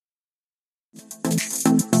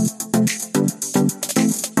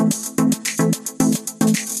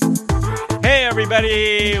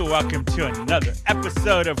everybody. Welcome to another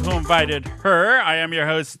episode of Who Invited Her. I am your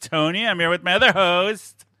host, Tony. I'm here with my other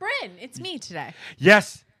host, Bryn. It's me today.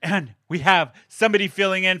 Yes, and we have somebody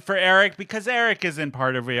filling in for Eric because Eric isn't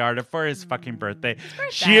part of Riarda for his fucking birthday.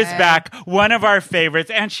 She is back, one of our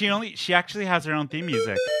favorites, and she actually has her own theme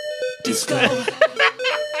music. Disco,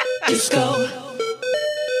 disco,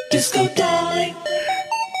 disco, darling.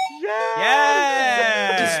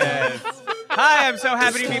 Yes! Hi, I'm so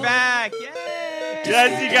happy to be back. Yay!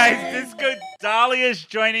 Yes, you guys, Disco Dolly is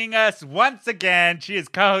joining us once again. She is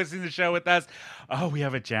co-hosting the show with us. Oh, we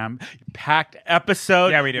have a jam-packed episode.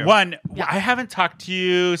 Yeah, we do. I haven't talked to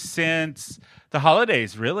you since the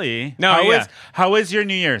holidays, really. No, How was your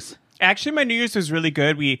New Year's? Actually, my New Year's was really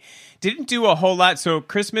good. We didn't do a whole lot. So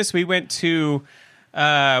Christmas, we went to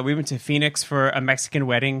Phoenix for a Mexican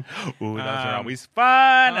wedding. Ooh, those are always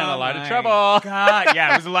fun and a lot of trouble. God,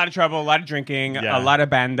 yeah, it was a lot of trouble, a lot of drinking, Yeah. a lot of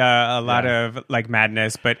banda, a lot of like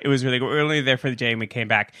madness. But it was really good. We were only there for the day, and we came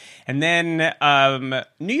back. And then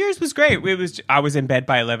New Year's was great. I was in bed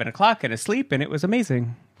by 11 o'clock and asleep, and it was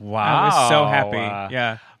amazing. Wow. I was so happy.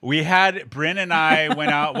 Yeah. We had, Bryn and I went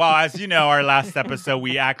out, well, as you know, our last episode,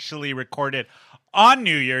 we actually recorded on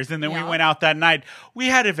New Year's, and then we went out that night. We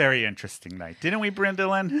had a very interesting night, didn't we, Bryn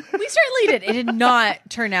Dillon? We certainly did. It did not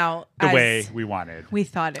turn out The as way we wanted. we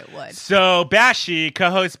thought it would. So Bashi,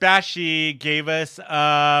 co-host Bashi, gave us,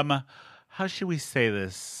 how should we say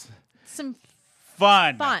this? Some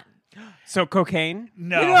Fun. So cocaine?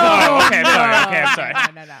 No. Okay, I'm sorry.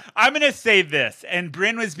 No. I'm going to say this, and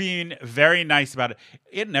Bryn was being very nice about it.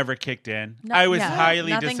 It never kicked in. I was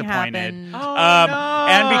highly nothing disappointed. happened. No.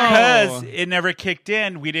 And because it never kicked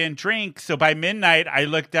in, we didn't drink. So by midnight, I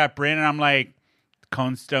looked at Bryn and I'm like,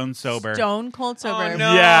 Cone Stone sober. Stone cold sober. Oh,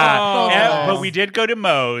 no. Yeah, Both of us. but we did go to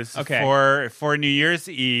Moe's for New Year's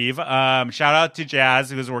Eve. Shout out to Jazz,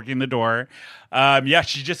 who was working the door.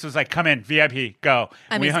 She just was like, come in, VIP, go.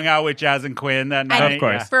 And we hung out with Jazz and Quinn that night. Of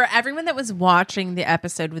course. For everyone that was watching the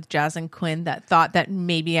episode with Jazz and Quinn that thought that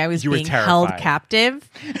maybe I was You were being held terrified. captive.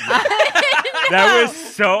 That was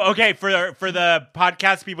so okay for the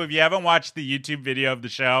podcast people. If you haven't watched the YouTube video of the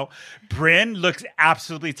show, Bryn looks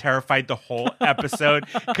absolutely terrified the whole episode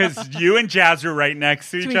because you and Jazz were right next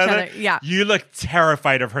to each other. Yeah. You look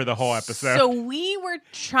terrified of her the whole episode. So we were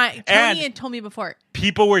trying. And- Tony had told me before.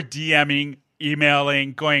 People were DMing,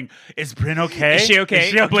 emailing, going, "Is Bryn okay? Is she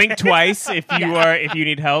okay? Blink twice if you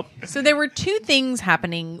need help. So there were two things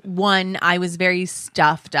happening. One, I was very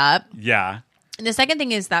stuffed up. Yeah. And the second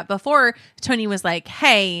thing is that before Tony was like,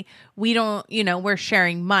 hey, we don't, we're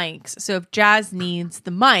sharing mics. So if Jazz needs the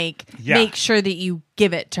mic, make sure that you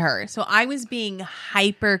give it to her. So I was being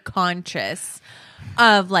hyper conscious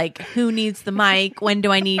of like, who needs the mic? When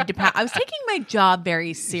do I need to I was taking my job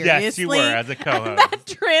very seriously. Yes, you were as a co-host. And that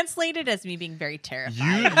translated as me being very terrified.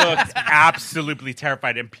 You looked absolutely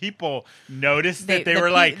terrified, and people noticed that they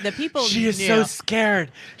were like, the people she is knew. so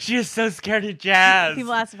scared. She is so scared of Jazz.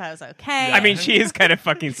 People asked if I was okay. I mean, she is kind of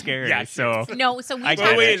fucking scary. Yeah, so No, so we I talked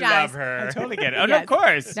get to it. We Jazz. love her. I totally get it. Oh, no, Yes. of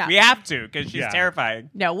course. Yeah. We have to because she's Yeah. terrifying.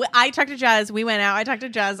 No, I talked to Jazz. We went out. I talked to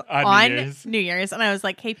Jazz On on New Year's, and I was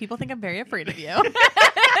like, "Hey, people think I'm very afraid of you."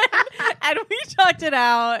 And we talked it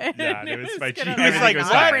out. Yeah, it was my gonna- He was I'm like,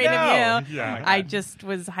 not "What? afraid of you. Yeah. I just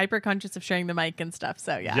was hyper conscious of sharing the mic and stuff.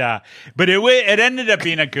 So yeah. Yeah, but it ended up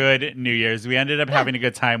being a good New Year's. We ended up having a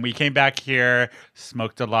good time. We came back here,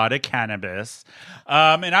 smoked a lot of cannabis,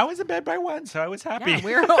 and I was in bed by 1, so I was happy. Yeah,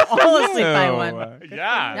 we were all asleep by one.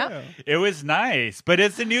 Yeah, it was nice. But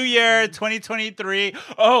it's the new year, 2023.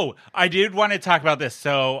 Oh, I did want to talk about this.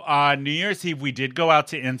 So on New Year's Eve, we did go out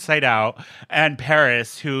to Inside Out, and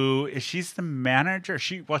Paris, she's the manager.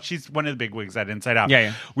 She's one of the big wigs at Inside Out.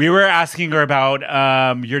 Yeah. We were asking her about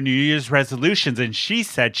your New Year's resolutions, and she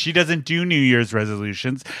said she doesn't do New Year's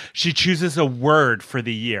resolutions. She chooses a word for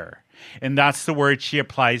the year. And that's the word she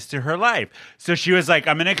applies to her life. So she was like,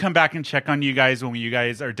 I'm going to come back and check on you guys when you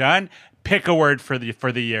guys are done. Pick a word for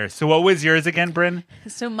the year. So what was yours again, Bryn?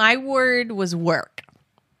 So my word was work.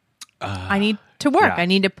 I need to work. yeah. I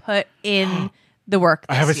need to put in the work.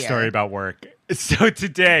 I have a this year. story about work. So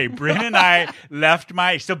today, Bryn and I left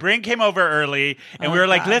so Bryn came over early, and we were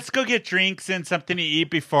like, let's go get drinks and something to eat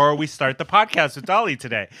before we start the podcast with Dolly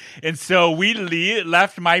today. And so we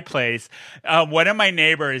left my place. One of my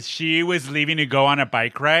neighbors, she was leaving to go on a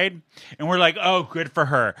bike ride, and we're like, oh, good for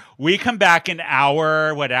her. We come back an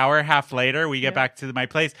hour and a half later, we get back to my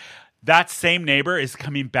place. that same neighbor is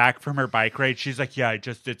coming back from her bike ride. She's like, yeah, I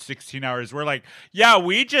just did 16 hours. We're like, yeah,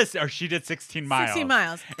 or she did 16 miles. 16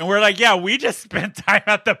 miles. And we're like, yeah, we just spent time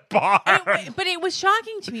at the bar. But it was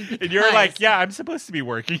shocking to me because... And you're like, yeah, I'm supposed to be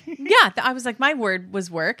working. Yeah, I was like, my word was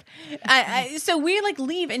work. So we like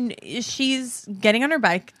leave, and she's getting on her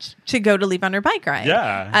bike to go to leave on her bike ride.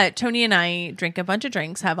 Yeah. Tony and I drink a bunch of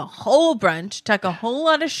drinks, have a whole brunch, tuck a whole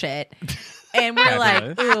lot of shit. And we're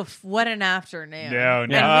like, oof, what an afternoon. No.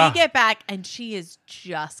 And we get back, and she is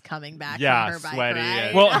just coming back from her bike sweaty.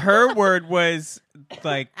 ride. Well, her word was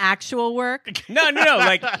actual work. no,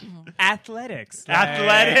 like athletics.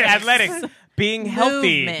 Athletics. Being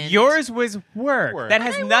healthy. Movement. Yours was work. That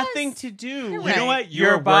has I nothing was. to do You're with right. You know what? your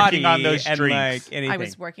You're body working on those and drinks. like anything. I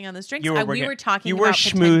was working on those drinks. You were We working- were talking you were about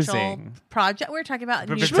potential schmoozing. project. We were talking about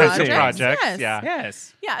new Potential projects. projects, Yes. yeah.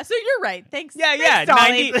 Yes. Yeah, so you're right. Thanks. Yeah. Thanks,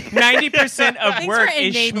 Dolly. 90% of Thanks work for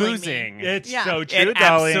is enabling me. schmoozing. It's Yeah. so true, It's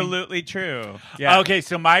darling. absolutely true. Yeah. Okay,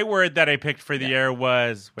 so my word that I picked for the year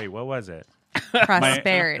was, wait, what was it?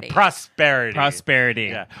 Prosperity. Prosperity. Prosperity.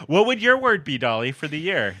 Yeah. What would your word be, Dolly, for the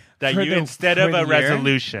year? That For you, the- instead for of a the year?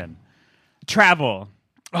 resolution. Travel.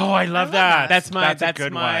 Oh, I love that. That's my. That's a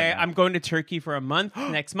good my. one. I'm going to Turkey for a month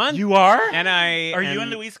next month. You are? And I Are you and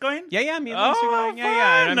and Luis going? Yeah, me and Luis are Oh, going.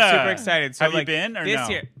 Yeah, and I'm fun. super excited. So Have you like, been or this no?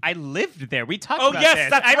 year? I lived there. We talked Oh, about yes, this.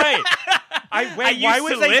 that's right. I Why used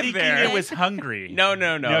was to I live thinking there. it was Hungary? No,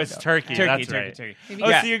 it's Turkey. That's right. Turkey. Oh,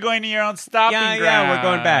 Yeah. so you're going to your own stopping Yeah, ground. we're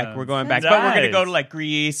going back. We're going back. But we're going to go Nice. to like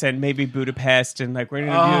Greece and maybe Budapest and like we're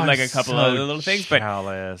going to Oh, do like a couple so other little things. But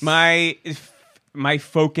jealous. my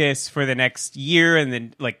focus for the next year and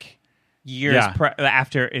then like years Yeah.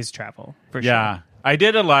 after is travel for Yeah. sure. I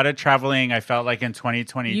did a lot of traveling. I felt like in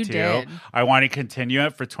 2022. You did. I want to continue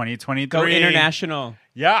it for 2023. Go international.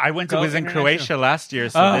 Yeah, I was in international. Croatia last year,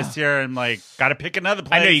 so Oh. this year I'm like, got to pick another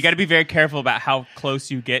place. I know you got to be very careful about how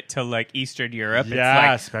close you get to like Eastern Europe.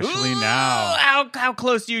 Yeah, it's like, especially "Ooh, now." How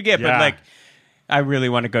close do you get? Yeah. But like, I really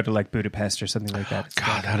want to go to like Budapest or something like that.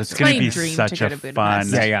 God, it's my going to be dream to such go a to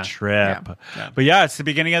Budapest. fun Yeah. trip. Yeah. But yeah, it's the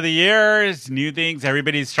beginning of the year. It's new things.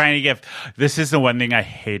 Everybody's trying to give. This is the one thing I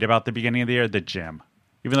hate about the beginning of the year, the gym.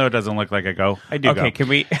 Even though it doesn't look like I go, I do go. Okay, can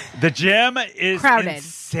we? The gym is Crowded.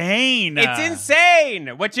 insane. It's insane.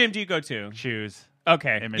 What gym do you go to? Shoes.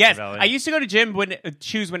 Okay. In Mitchell Yes, Valley. I used to go to gym when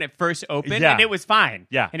choose when it first opened, Yeah. and it was fine.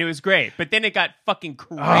 Yeah. and it was great. But then it got fucking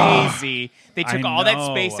crazy. They took I all that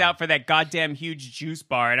know. space out for that goddamn huge juice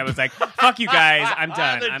bar, and I was like, "Fuck you guys, I'm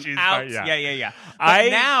done. The I'm juice out." bar, yeah. Yeah. But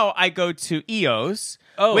now I go to EOS.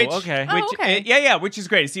 Oh, which, okay. Oh, okay. which is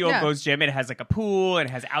great. It's the old Yeah. Goes Gym. It has like a pool and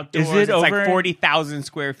it has outdoors. Is it it's like over- 40,000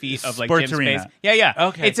 square feet of like Sports gym arena. space. Yeah.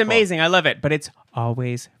 Okay, It's cool. amazing. I love it. But it's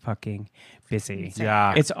always fucking busy.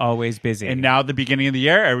 Yeah. It's always busy. And now, the beginning of the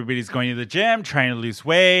year, everybody's going to the gym, trying to lose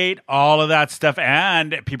weight, all of that stuff.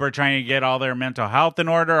 And people are trying to get all their mental health in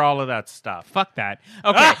order, all of that stuff. Fuck that.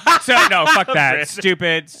 Okay. So, no, fuck that.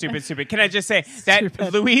 Stupid. Can I just say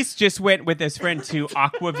that Luis just went with his friend to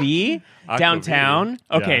Aqua-V downtown?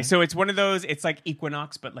 Aqua-V, Okay. yeah. So it's one of those, it's like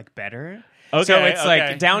Equinox, but like better. Okay, So it's okay.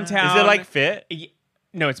 like downtown. Is it like fit?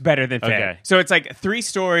 No, it's better than Fit. Okay. So it's like 3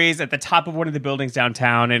 stories at the top of one of the buildings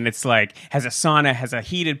downtown, and it's like has a sauna, has a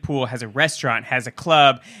heated pool, has a restaurant, has a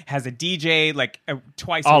club, has a DJ like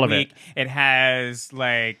twice All a of it. week. It has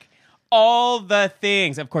like all the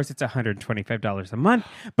things. Of course, it's $125 a month,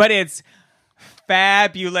 but it's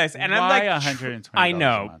fabulous. And I'm Why like, $120 I a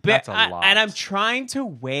know, month? but That's a lot. and I'm trying to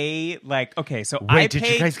weigh like, okay, so I Wait, did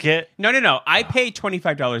pay, you guys get? No. I pay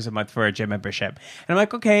 $25 a month for a gym membership. And I'm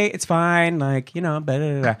like, okay, it's fine. Like, you know, blah,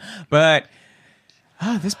 blah, blah. But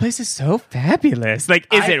oh, this place is so fabulous. Like,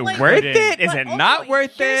 is it like- worth couldn't. it? Is But it also, not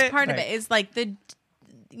worth here's it? part of Like- it is like the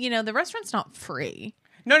restaurant's not free.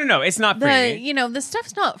 No, it's not free. The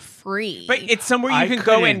stuff's not free. But it's somewhere you I can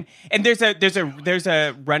go couldn't. and there's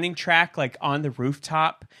a running track like on the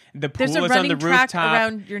rooftop. The pool There's a is on running the track rooftop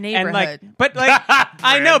around your And like, neighborhood. but like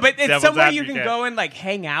I know, but it's Devil's somewhere you can advocate. go and like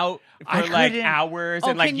hang out I for like couldn't- hours Oh,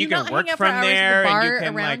 and like can you you can not work hang out for from hours at the there and bar you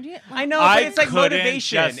can around like you? I know, I but it's like couldn't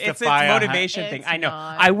motivation. It's justify a motivation hun- thing. It's I know.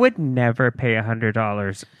 not. I would never pay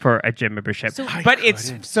 $100 for a gym membership, So- but I it's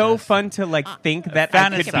couldn't so fun to like think that I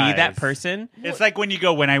could be that fantasize. person. It's like when you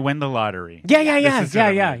go, when I win the lottery. Yeah. This is what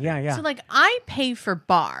I'm doing. So like I pay for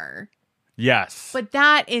bar, Yes. but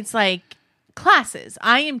that it's like classes.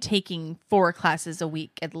 I am taking 4 classes a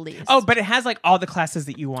week at least. Oh, but it has like all the classes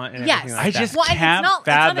that you want. And yes. everything like I that. just well, and can't it's not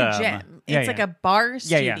fathom. a gym. Yeah, It's like yeah. a bar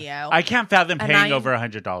Yeah, yeah. studio. I can't fathom And paying I- over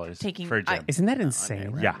 $100 taking- for a gym. Isn't that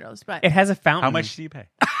insane? Yeah. But It has a fountain. How much do you pay?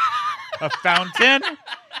 A fountain?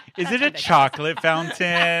 Is it a chocolate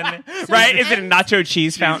fountain? Right? Is it a nacho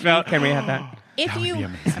cheese fountain? Can we have that? if would you, be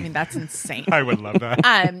amazing. I mean, that's insane. I would love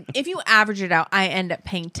that. If you average it out, I end up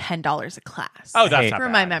paying $10 a class. Oh, that's Hey. not for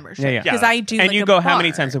bad. my membership. Yeah, yeah. Because Yeah. I do. And like you a go how bar.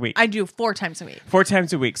 many times a week? I do 4 times a week. 4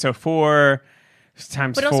 times a week. So 4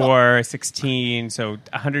 times But also- 4, 16. So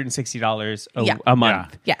 $160 Yeah. a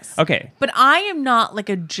month. Yes. Okay. But I am not like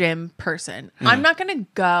a gym person. I'm not going to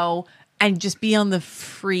go and just be on the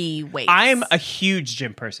free weights. I'm a huge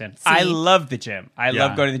gym person. I love the gym. I Yeah.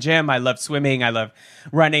 love going to the gym. I love swimming. I love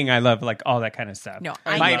running. I love like all that kind of stuff. No,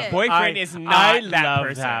 I my get it. boyfriend is not I that love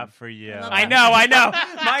person. that for you. love I know.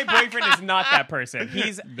 My boyfriend is not that person.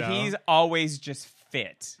 He's always just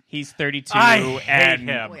fit. He's 32 I hate and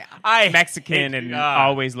him. Oh, yeah. I Mexican hate- and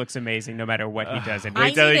always looks amazing no matter what he does. And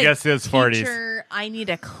Wait till he need a gets to his 40s. teacher, I need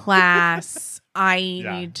a class. I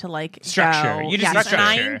need to like Structure. Go. You just yes, need and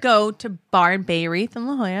structure. I go to Bar and Bay Wreath in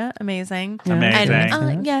La Jolla. Amazing. Amazing.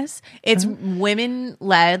 And yes, it's women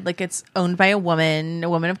led. Like it's owned by a woman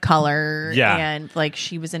of color. Yeah. And like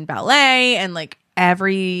she was in ballet and like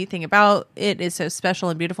everything about it is so special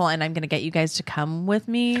and beautiful. And I'm going to get you guys to come with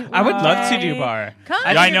me. I would love to one do day. bar. Come. I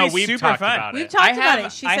think I it'd know be we've super talked fun. about We've it. talked I about have-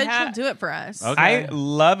 it. She I said have- she'll do it for us. Okay. I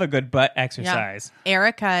love a good butt Yeah. exercise.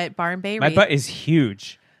 Erica at Bar and Bay My Wreath. butt is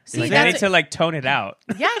huge. See, Like, I that's need to like tone it out.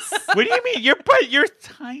 Yes. What do you mean? You're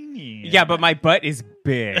tiny. Yeah, but my butt is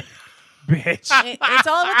big. Bitch. It's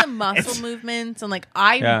all about the muscle movements and like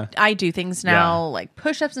I do things now Yeah. like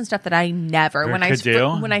push-ups and stuff that I never Or when I could do.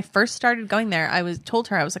 when I first started going there I was told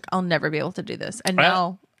her I was like I'll never be able to do this and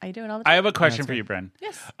now I do it all the I time. have a question for you, Bren.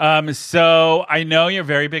 Yes. So I know you're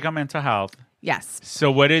very big on mental health. Yes.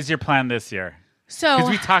 So what is your plan this year? So Because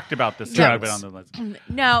we talked about this a Drugs. little bit on the list.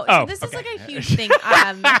 no, Oh, so this is okay. like a huge thing.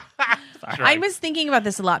 I was thinking about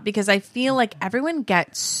this a lot because I feel like everyone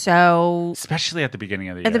gets so Especially at the beginning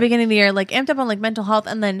of the year. at the beginning of the year, like amped up on like mental health,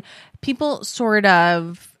 and then people sort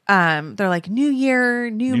of they're like new year,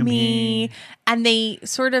 new New me, me. and they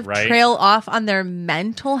sort of Right. trail off on their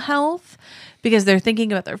mental health because they're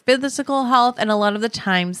thinking about their physical health, and a lot of the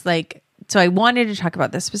times like. So I wanted to talk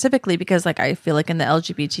about this specifically because like I feel like in the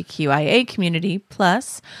LGBTQIA community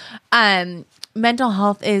plus mental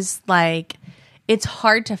health is like it's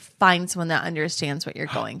hard to find someone that understands what you're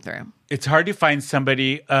going through. It's hard to find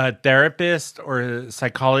somebody, a therapist or a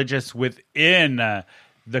psychologist within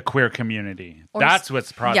the queer community. Or That's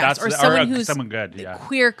what's yes, that's or someone who's someone good. Yeah,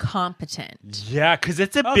 queer competent. yeah, because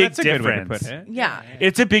it's a Oh, big that's a good way to difference. put it. Yeah.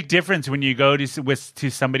 It's a big difference when you go to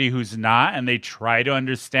somebody who's not, and they try to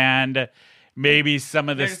understand maybe some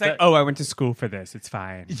of They're this. just like, oh, I went to school for this. It's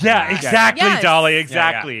fine. Yeah, exactly, Yes. Dolly,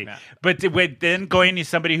 exactly. yeah. But then going to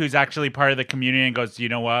somebody who's actually part of the community and goes, you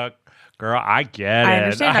know what, girl, I get it. I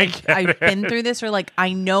understand. get I've it." been through this, or like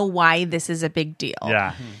I know why this is a big deal.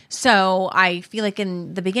 Yeah. So I feel like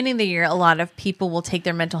in the beginning of the year, a lot of people will take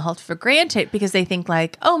their mental health for granted because they think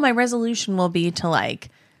like, oh, my resolution will be to like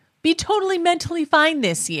be totally mentally fine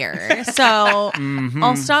this year. So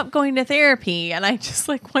I'll stop going to therapy. And I just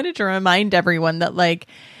like wanted to remind everyone that like,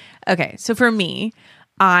 okay, so for me,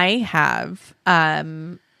 I have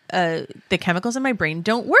the chemicals in my brain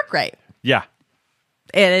don't work right. Yeah.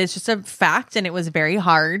 It is just a fact, and it was very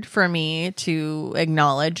hard for me to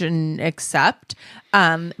acknowledge and accept.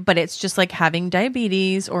 But it's just like having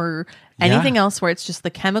diabetes or anything else where it's just the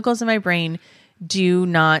chemicals in my brain do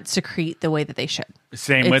not secrete the way that they should.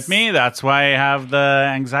 Same It's- with me. That's why I have the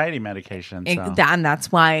anxiety medication. So. And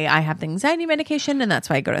that's why I have the anxiety medication, and that's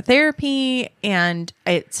why I go to therapy, and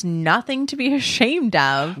it's nothing to be ashamed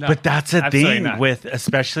of. But that's a absolutely thing not. with,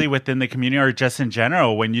 especially within the community or just in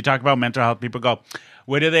general. When you talk about mental health, people go,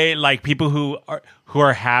 "What do they like?" People who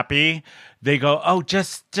are happy, they go, "Oh,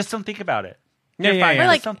 just don't think about it. You're Yeah, fine. yeah. Or,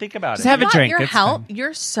 like, Just don't think about just it." have a You got drink, Your it's health. fine.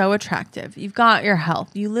 You're so attractive. You've got your health.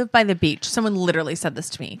 You live by the beach. Someone literally said this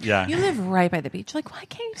to me. Yeah. You live right by the beach. Like, why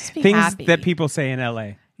can't you just be Things happy? that people say in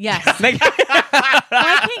LA. Yes. Like,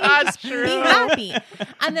 Why can't you just be happy?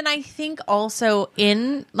 And then I think also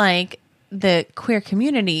in like the queer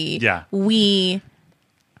community, Yeah.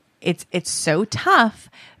 it's so tough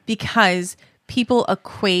because people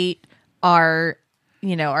equate our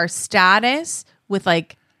status with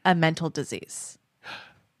like a mental disease.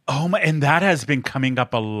 Oh my, and that has been coming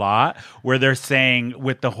up a lot where they're saying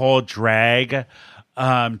with the whole drag,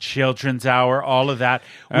 children's hour, all of that,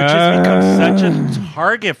 which has become such a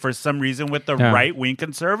target for some reason with the Yeah. right-wing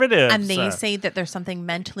conservatives. And they say that there's something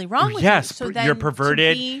mentally wrong with yes, you. So then you're to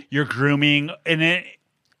perverted, be- you're grooming, and it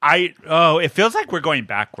feels like we're going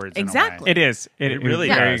backwards. in a way. Exactly. it is. It really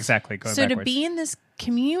very does. exactly going So backwards. to be in this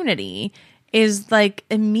community is like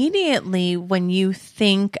immediately when you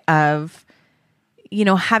think of,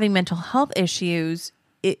 having mental health issues,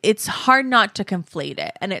 it's hard not to conflate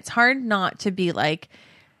it. And it's hard not to be like,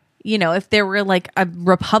 you know, if there were like a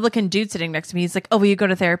Republican dude sitting next to me, he's like, oh, will you go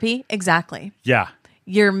to therapy? Exactly. Yeah.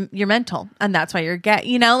 You're mental, and that's why you're gay,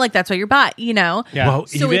 you know, like that's why you're bi, you know. Yeah. Well,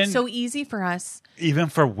 So even, it's so easy for us. even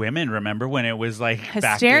for women, remember when it was like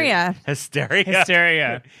Hysteria.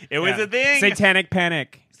 Hysteria. It was Yeah. a thing. Satanic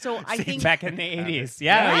panic. So I think Back in the 80s.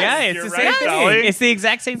 Yeah, Yes, yeah. It's you're the right, same Dolly. thing. It's the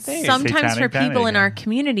exact same thing. sometimes for Satanic people panic, in yeah. our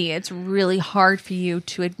community, it's really hard for you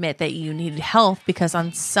to admit that you need help because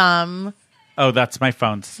on some, Oh, that's my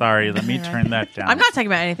phone. Sorry. Let me turn that down. I'm not talking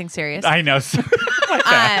about anything serious. I know.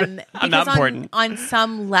 Because not important. on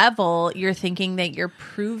some level, you're thinking that you're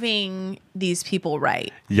proving these people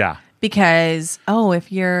right. Yeah. Because, oh,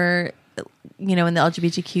 if you're, you know, in the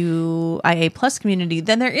LGBTQIA plus community,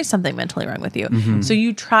 then there is something mentally wrong with you. Mm-hmm. So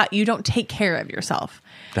you don't take care of yourself.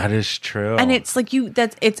 That is true. And it's like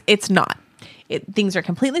it's not. Things are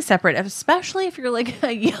completely separate, especially if you're like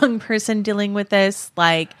a young person dealing with this.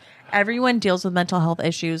 Like everyone deals with mental health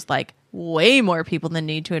issues, like way more people than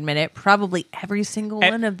need to admit it. Probably every single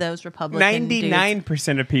And one of those Republican dudes.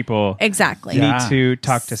 99% of people Exactly. Yeah. need to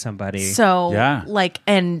talk to somebody. So, Yeah. like,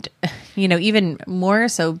 and, you know, even more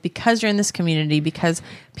so because you're in this community, because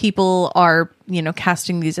people are, you know,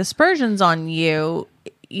 casting these aspersions on you,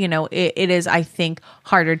 you know, it is, I think,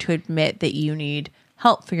 harder to admit that you need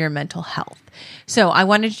help for your mental health. So I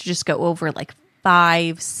wanted to just go over like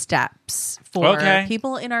 5 steps for Okay.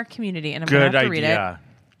 people in our community. And I'm going good to have to read idea.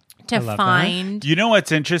 it to love find. You know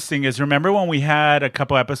what's interesting is remember when we had a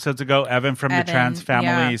couple episodes ago, Evan from the Evan, Trans Family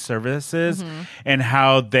yeah. Services, and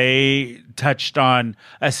how they touched on,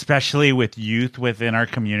 especially with youth within our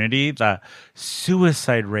community, the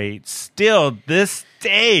suicide rate still this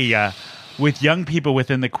day with young people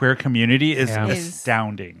within the queer community is Yeah.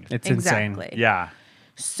 astounding. It's Exactly. insane. Yeah.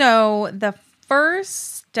 So the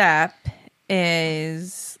first step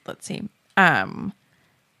is, let's see,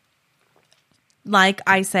 like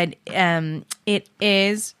I said, it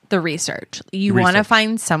is the research. You want to Research.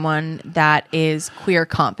 find someone that is queer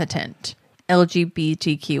competent,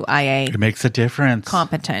 LGBTQIA It makes a difference.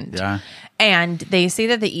 competent. Yeah. And they say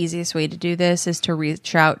that the easiest way to do this is to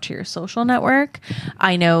reach out to your social network.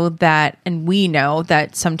 I know that, and we know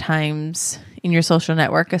that sometimes in your social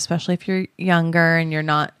network, especially if you're younger and you're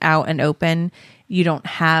not out and open, you don't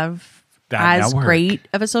have That as network. great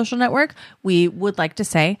of a social network. We would like to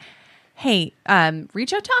say, hey,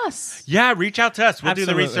 reach out to us. Yeah, reach out to us. We'll do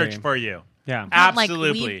the Absolutely. research for you. Yeah. Not like,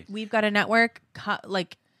 Absolutely. we've got a network.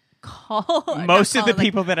 Call Most of the like,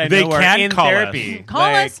 people that I They know are can in call us. therapy. call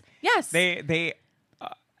Like, us. Yes. They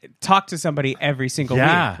talk to somebody every single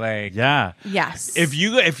Yeah. week. Like, yeah. yes. If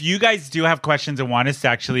you guys do have questions and want us to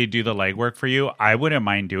actually do the legwork for you, I wouldn't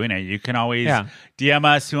mind doing it. You can always Yeah. DM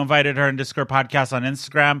us, Who Invited Her _ podcast on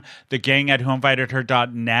Instagram. The gang at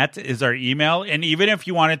whoinvitedher.net is our email. And even if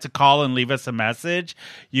you wanted to call and leave us a message,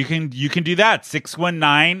 you can do that.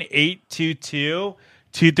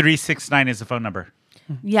 619-822-2369 is the phone number.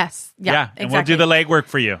 yes. Yeah. And we'll do the legwork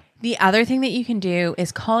for you. The other thing that you can do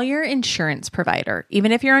is call your insurance provider.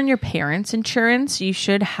 Even if you're on your parents' insurance, you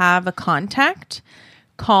should have a contact.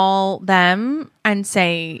 Call them and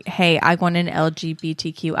say, hey, I want an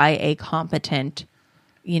LGBTQIA competent,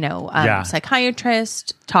 Yeah.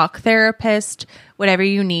 psychiatrist, talk therapist, whatever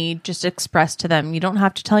you need. Just express to them. You don't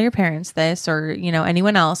have to tell your parents this or,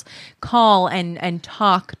 anyone else. Call and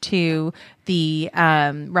talk to the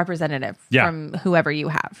representative Yeah. from whoever you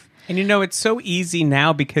have. and it's so easy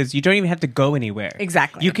now because you don't even have to go anywhere.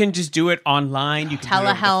 Exactly. You can just do it online. You can do it over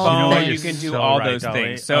the Telehealth phone. and- You can do So all right, those Dolly.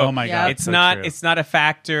 things. So Oh my Yeah. God, it's so not true. it's not a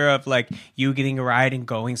factor of like you getting a ride and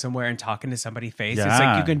going somewhere and talking to somebody face. It's Yeah.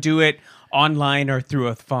 like you can do it online or through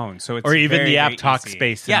a phone. So it's Or even very, the app very easy.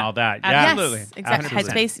 Talkspace and Yeah, all that. Yeah. absolutely. Yes, exactly. 100%.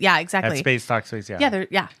 Headspace. Yeah, exactly. Headspace, Talkspace,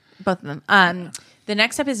 Yeah, both of them. The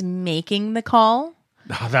next step is making the call.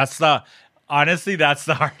 Oh, that's the hardest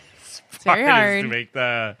part very is hard. to make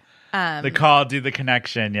the call, do the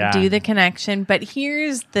connection. Yeah. Do the connection. But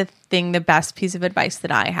here's the thing, the best piece of advice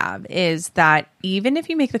that I have is that even if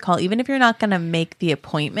you make the call, even if you're not going to make the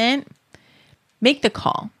appointment, make the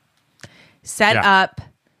call. Set Yeah. up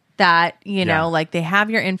that, Yeah. like they have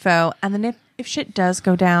your info. And then if shit does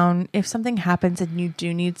go down, if something happens and you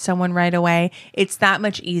do need someone right away, it's that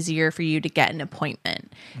much easier for you to get an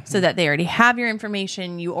appointment so that they already have your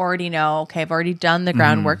information. You already know, okay, I've already done the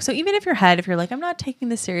groundwork. So even if you're like, I'm not taking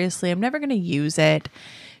this seriously, I'm never going to use it,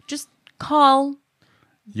 just call,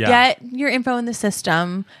 Yeah. get your info in the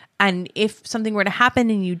system. And if something were to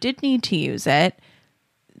happen and you did need to use it,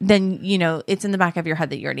 then, it's in the back of your head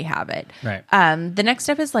that you already have it. Right. The next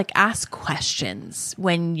step is like ask questions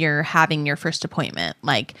when you're having your first appointment.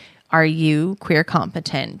 Like, Are you queer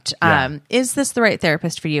competent? Yeah. Is this the right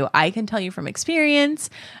therapist for you? I can tell you from experience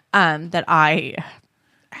that I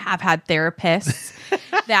have had therapists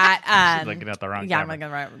that She's looking at the wrong yeah, camera. I'm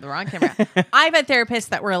looking at the wrong camera. I've had therapists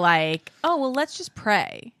that were like, "Oh, well, let's just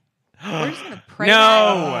pray. We're just gonna pray.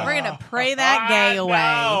 No. We're gonna pray that gay away."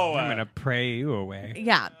 I'm gonna pray you away.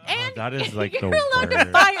 Yeah, and that is like you're the allowed to worst.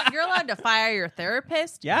 fire. You're allowed to fire your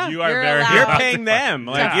therapist. Yeah, You are You're very. allowed- You're Wow. paying them.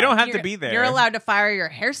 Like Yeah. you don't have to You're- be there. You're allowed to fire your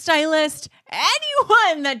hairstylist,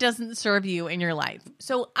 anyone that doesn't serve you in your life.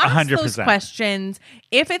 So ask 100%. those questions.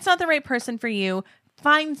 If it's not the right person for you,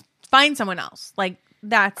 find someone else. Like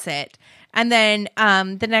that's it. And then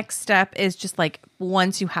the next step is just like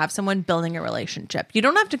once you have someone, building a relationship. You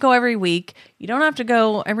don't have to go every week. You don't have to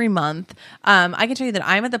go every month. I can tell you that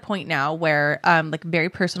I'm at the point now where, like, very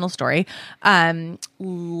personal story.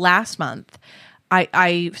 Last month,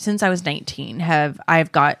 I since I was 19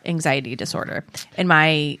 I've got anxiety disorder, and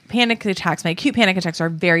my acute panic attacks are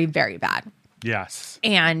very, very bad. Yes.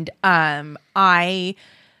 And I,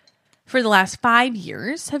 for the last 5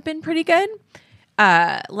 years, have been pretty good.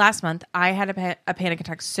 Last month, I had a panic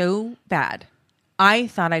attack so bad, I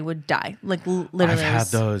thought I would die. Like literally, I've I had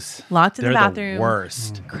was those. locked in They're the bathroom, the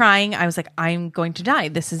worst. crying. I was like, I'm going to die.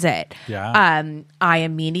 This is it. Yeah. I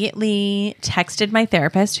immediately texted my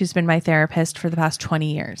therapist, who's been my therapist for the past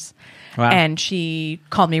 20 years. Wow. And she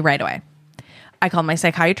called me right away. I called my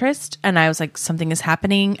psychiatrist and I was like, something is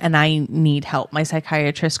happening and I need help. My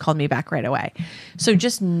psychiatrist called me back right away. So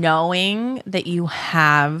just knowing that you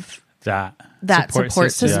have that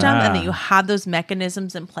support system Yeah. and that you have those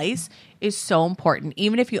mechanisms in place is so important.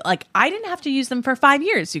 Even if you like, I didn't have to use them for 5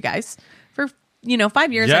 years, you guys. For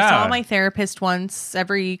 5 years, I Yeah. saw my therapist once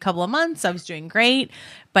every couple of months. I was doing great,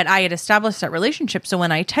 but I had established that relationship. So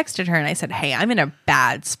when I texted her and I said, "Hey, I'm in a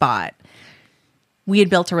bad spot," we had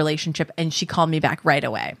built a relationship, and she called me back right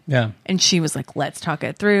away. Yeah. And she was like, "Let's talk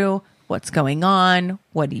it through. What's going on?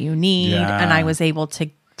 What do you need?" Yeah. And I was able to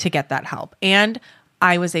get that help. And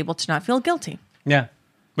I was able to not feel guilty. Yeah,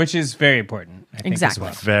 which is very important. I think, Exactly.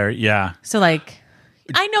 As well. Very. Yeah. So, like,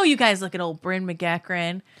 I know you guys look at old Bryn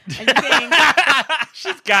McGeckran and think,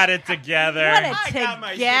 She's got it together. what I got my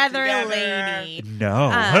a shit together together. lady. No.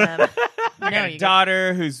 No, I got a you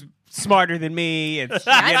daughter who's smarter than me. It's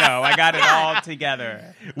I got it all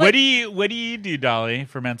together. What do you do, Dolly,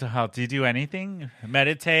 for mental health? Do you do anything?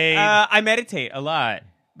 Meditate? I meditate a lot.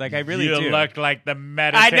 Like I really you do. look like the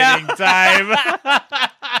meditating type.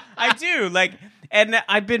 I do. Like, and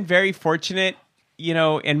I've been very fortunate.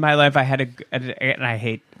 In my life, I had and I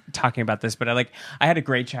hate talking about this, but I had a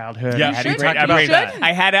great childhood. Yeah, I had you a great, should. Talk about You that. should.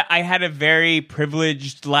 I had a very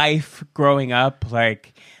privileged life growing up.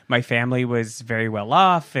 Like my family was very well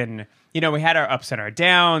off, and we had our ups and our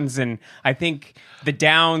downs. And I think the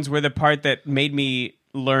downs were the part that made me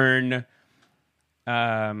learn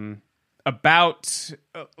about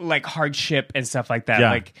like hardship and stuff like that.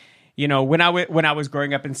 Yeah. Like when I was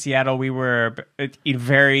growing up in Seattle, we were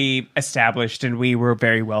very established and we were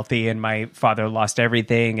very wealthy, and my father lost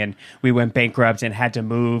everything and we went bankrupt and had to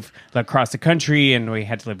move across the country, and we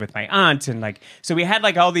had to live with my aunt, and so we had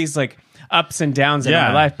all these ups and downs in Yeah.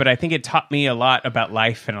 my life. But I think it taught me a lot about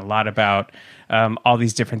life and a lot about all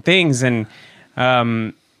these different things. And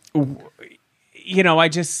I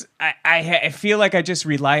feel like I just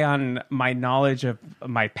rely on my knowledge of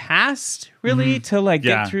my past really to Yeah.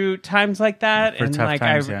 get through times like that. For and tough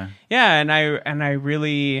times, and I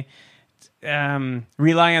really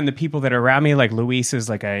rely on the people that are around me. Like Luis is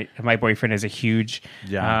my boyfriend is a huge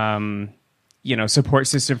support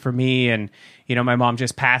system for me. And my mom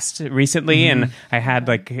just passed recently, and I had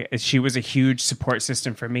she was a huge support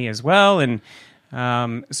system for me as well. And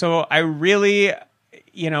so I really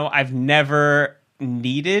I've never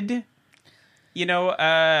needed You're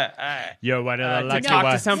one of the to lucky talk to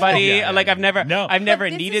ones. somebody. Yeah. I've never But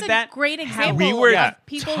this needed is that. a great example We were of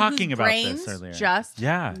people talking whose about brains this earlier. just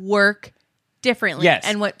Yeah. work differently. Yes.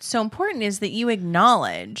 And what's so important is that you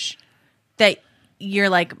acknowledge that you're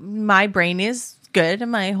like, my brain is good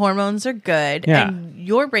and my hormones are good, Yeah. and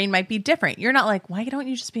your brain might be different. You're not like, why don't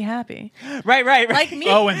you just be happy? Right. Like me.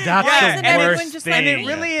 Oh, and that's Why the isn't everyone worst just thing. like And me? it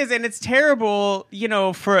really is, and it's terrible,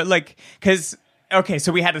 for because okay,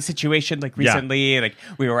 so we had a situation recently,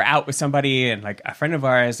 we were out with somebody and a friend of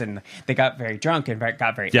ours, and they got very drunk and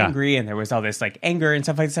got very Yeah. angry, and there was all this anger and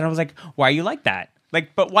stuff like that. And I was like, why are you like that?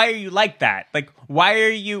 But why are you like that? Why are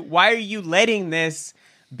you letting this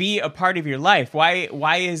be a part of your life? Why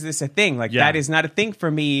is this a thing? Yeah. That is not a thing for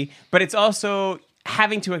me. But it's also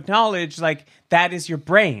having to acknowledge like that is your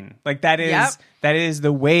brain. Like that is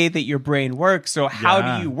the way that your brain works. So how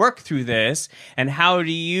do you work through this, and how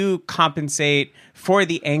do you compensate for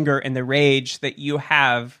the anger and the rage that you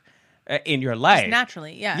have in your life? Just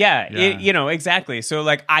naturally, yeah. Yeah. Exactly. So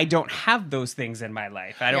like I don't have those things in my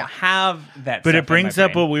life. I don't have that. But stuff it brings in my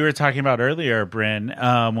up brain. what we were talking about earlier, Bryn,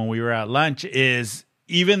 when we were at lunch, is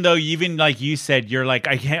even though, even like you said, you're like,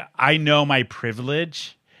 I know my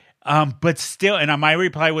privilege, but still, and my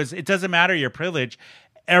reply was, it doesn't matter your privilege.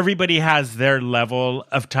 Everybody has their level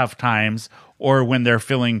of tough times, or when they're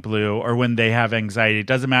feeling blue, or when they have anxiety. It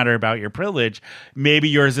doesn't matter about your privilege. Maybe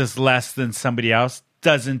yours is less than somebody else.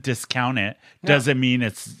 Doesn't discount it. Doesn't mean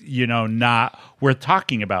it's, not worth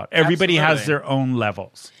talking about. Everybody has their own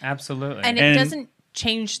levels. Absolutely. And it doesn't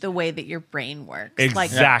change the way that your brain works.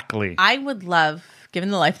 Exactly. Like, I would love, given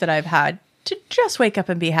the life that I've had, to just wake up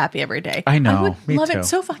and be happy every day. I know. I would Me love too. it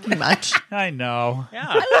so fucking much. I know. Yeah.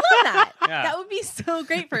 I would love that. Yeah. That would be so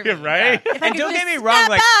great for me. Right? If I And could don't just get me wrong, snap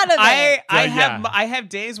like out of it. I have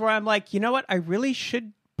days where I'm like, you know what? I really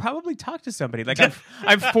should probably talk to somebody. Like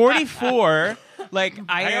I'm 44. Like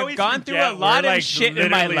I have always gone through forget a lot we're, of like, shit in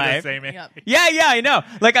my literally the life. same age. Yep. Yeah, I know.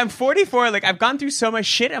 Like I'm 44. Like I've gone through so much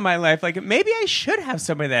shit in my life. Like maybe I should have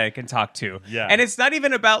somebody that I can talk to. Yeah. And it's not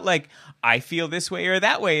even about like I feel this way or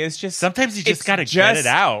that way. It's just Sometimes you just it's gotta get it just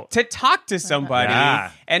out. to talk to somebody Yeah.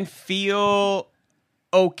 and feel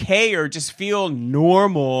okay or just feel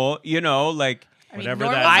normal. Like. I mean, Whatever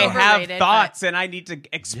normal's that I is. have overrated, thoughts and I need to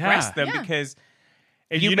express Yeah. them Yeah. because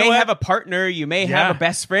And you know may what? have a partner, you may Yeah. have a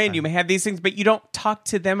best friend, you may have these things, but you don't talk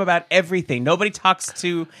to them about everything. Nobody talks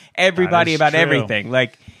to everybody That is about true. everything.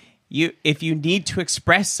 Like if you need to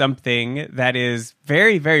express something that is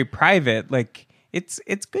very, very private, like it's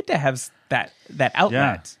good to have that Yeah,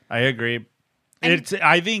 outlet. I agree.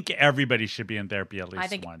 I think everybody should be in therapy at least I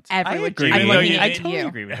think once. everyone agree should with be you. looking I at totally you.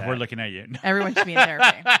 agree with that. We're looking at you. Everyone should be in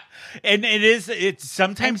therapy. And it's And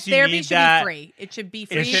sometimes you therapy need should that. be free. It should be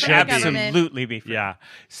free It should from the government. absolutely be free. Yeah.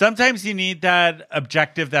 Sometimes you need that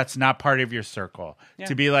objective that's not part of your circle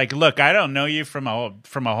to be like, look, I don't know you from a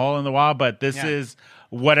hole in the wall, but this Yeah. is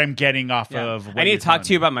what I'm getting off Yeah. of. I need to talk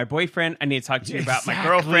to you about my boyfriend. I need to talk to you about my Exactly,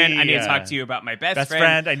 girlfriend. I need to yeah. talk to you about my best Best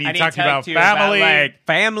friend. friend. I need to talk to you about you family. like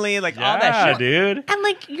family, like all that shit. dude. And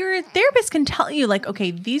like your therapist can tell you, like,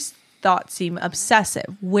 okay, these thoughts seem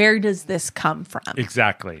obsessive. Where does this come from?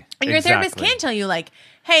 Exactly. And your therapist Exactly. can tell you, like,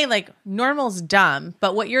 hey, like normal's dumb,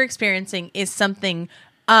 but what you're experiencing is something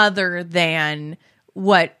other than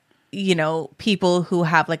what, people who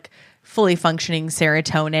have like fully functioning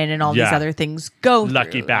serotonin and all these Yeah. um, things go through.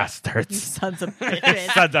 Lucky You bastards. sons of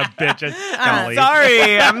bitches. Sons of bitches. Golly.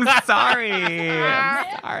 Sorry, I'm sorry.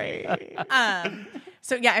 I'm sorry.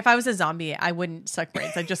 So yeah, if I was a zombie, I wouldn't suck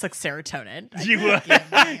brains. I'd just suck serotonin. You would.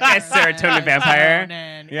 Yes, serotonin vampire.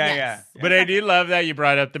 Serotonin. Yeah, Yes. But I do love that you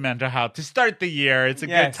brought up the mental health to start the year. It's a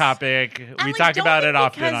good Yes. topic. And, We like, talk don't about think it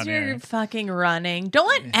often because on you're here. fucking running. Don't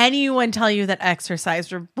let anyone tell you that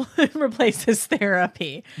exercise replaces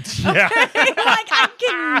therapy. Yeah. like I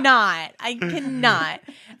cannot.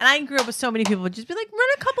 And I grew up with so many people would just be like, run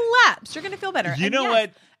a couple laps. You're gonna feel better. You And know yes,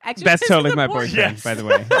 what? exercise That's is totally my important. boyfriend, Yes. by the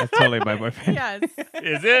way. That's totally my boyfriend. Yes.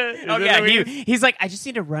 Is it? Oh Is it yeah, Louise? he's like, I just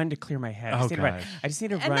need to run to clear my head. Oh, I just need to run. gosh. I just need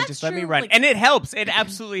to And run. that's Just let me true, run, like- and it helps. It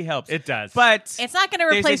absolutely helps. It does. But It's not gonna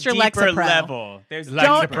there's replace a your deeper Lexapro. level. There's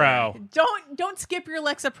Lexapro. Don't skip your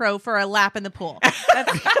Lexapro for a lap in the pool.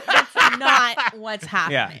 That's not what's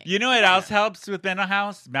happening. You know what else helps with mental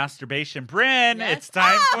health? Masturbation. Bryn, Yes. it's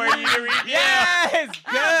time for you to review. Yes,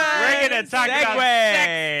 good. We're going to talk about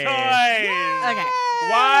sex toys. Okay.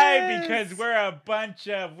 Why? Because we're a bunch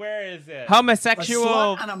of, where is it?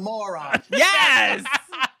 Homosexual. and a moron. Yes.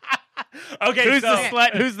 Okay, Who's so the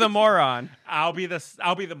slut? Who's the moron? I'll be the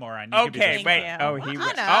moron. You can be Okay, the wait. slut. Oh, he. I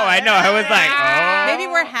Was, know. oh, I know. I was like, oh.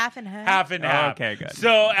 Maybe we're half and half. Half and half. Okay, good.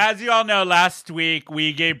 So, as you all know, last week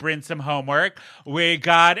we gave Bryn some homework. We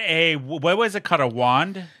got what was it called? A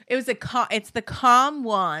wand? It was it's the Calm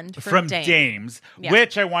wand From Dame. Dames, Yeah.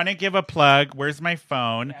 which I want to give a plug. Where's my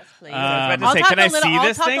phone? Yes, please. I was about to I'll say, talk can a I little, see I'll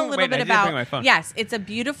this talk thing? a little Wait, I bit didn't about. bring my phone. Yes, it's a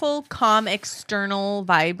beautiful Calm external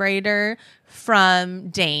vibrator from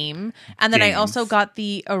Dame, and then I Dames. also got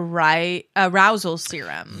the arousal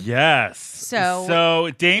serum. Yes. So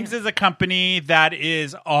Dames is a company that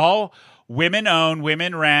is all women owned,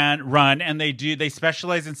 women run, and they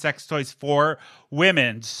specialize in sex toys for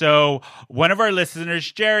women. So one of our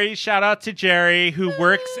listeners, Jerry, shout out to Jerry, who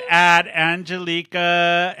works at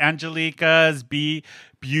Angelica's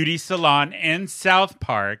Beauty Salon in South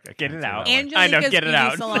Park. Get it out. Angelica's I know, get it Beauty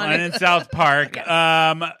out. Salon. In South Park.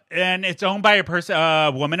 And it's owned by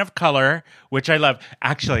a woman of color, which I love.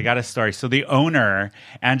 Actually, I got a story. So the owner,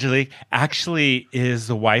 Angelique, actually is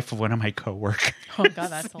the wife of one of my coworkers. Oh God,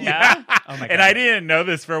 that's hilarious. Yeah. Oh my God. And I didn't know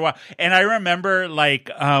this for a while. And I remember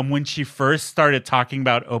when she first started talking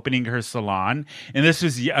about opening her salon, and this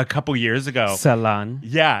was a couple years ago. Salon.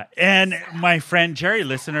 Yeah. And my friend Jerry,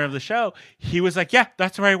 listener of the show, he was like, yeah,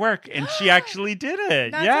 that's where I work. And she actually did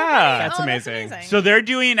it. That's yeah. amazing. So they're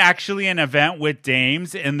doing actually an event with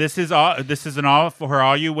dames, and this is an all for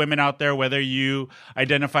all you women out there, whether you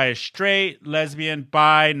identify as straight, lesbian,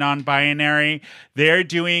 bi, non-binary. They're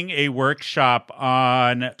doing a workshop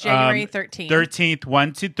on January 13th,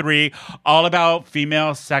 1 to 3, all about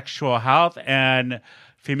female sexual health and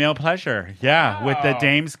female pleasure. Yeah, with the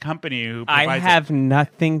Dames Company who provides I have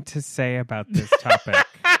nothing to say about this topic.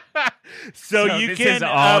 So So you this can, is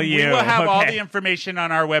all we you. will have all Okay. the information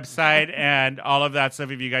on our website and all of that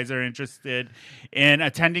stuff if you guys are interested in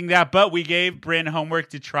attending that. But we gave Bryn homework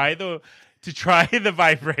to try the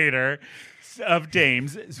vibrator of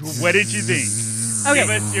Dames. So what did you think? Okay. Give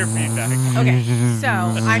us your feedback. Okay, so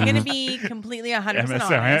I'm going to be completely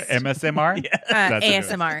 100% honest. MSMR? That's what it is.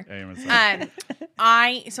 ASMR. ASMR.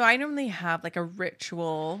 I normally have like a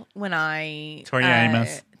ritual when I Tori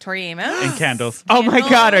Amos. Tori Amos And candles. Oh my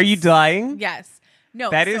Candles. God, are you dying? Yes. No.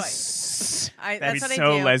 That so is that's that's what I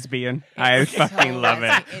so do. lesbian. I It's fucking so love it.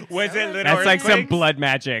 lesbian. It's Was so it little That's like some earthquakes? blood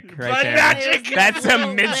magic right Blood there. magic. That's some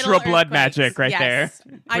Little menstrual blood earthquakes. magic right Yes.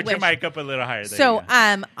 I Put your wish. mic up a little higher. There So, you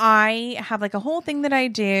go. I have like a whole thing that I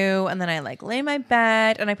do, and then I like lay in my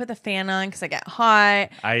bed, and I put the fan on because I get hot.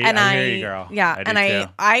 I and hear you, girl. Yeah, I do and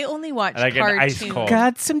too. I only watch I like an ice cartoons. cold.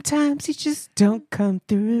 God, sometimes you just don't come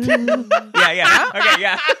through. yeah. Okay,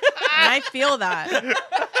 yeah. And I feel that.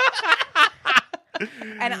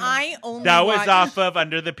 And I only That was watch, off of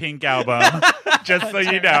Under the Pink album. Just so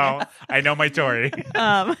you know. I know my Tori.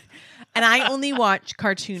 and I only watch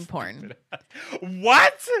cartoon porn.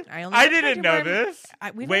 What? I only I watch didn't cartoon know porn. this.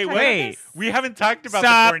 We don't Wait, talk wait. about this? We haven't talked about the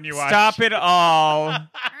Stop, porn you watch. stop it all.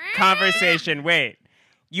 Conversation. Wait.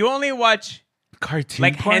 You only watch Cartoon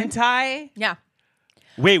like porn? hentai? Yeah.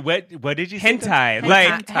 Wait, what did you say? Hentai.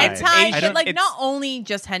 Like hentai, I but don't- like it's- not only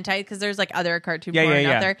just hentai because there's like other cartoon Yeah, porn yeah,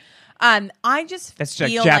 out yeah. there. I just That's like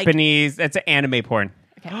feel Japanese. That's anime porn.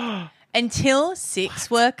 like until sex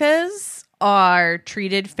workers are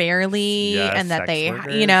treated fairly Yes, and that sex they,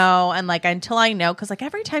 workers. you know, and like until I know, because like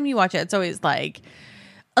every time you watch it, it's always like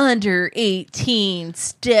under 18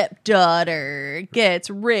 stepdaughter gets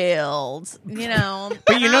railed, you know.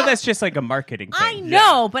 But you know that's just like a marketing thing. I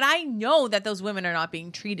know, but I know that those women are not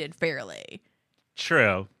being treated fairly.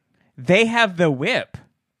 True. They have the whip.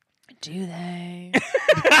 Do they?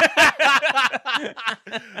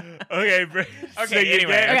 Okay. So you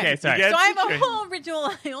anyway, get- okay, you sorry. get- So I have a whole ritual.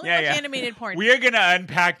 I only Yeah, watch yeah. animated porn. We are going to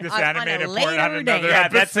unpack this On a animated porn later on day. another Yeah,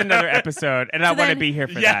 episode. that's another episode, and I want to then- be here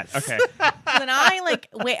for Yes. that. Okay. So then I like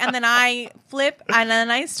wait, and then I flip, and then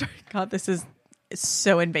I start. God, this is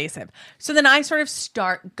so invasive. So then I sort of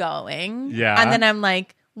start going, Yeah. and then I'm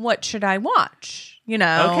like, what should I watch? You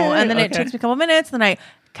know, Okay, and then it okay. takes me a couple minutes. Then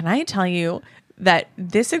can I tell you that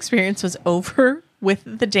this experience was over with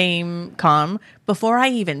the Dame Com before I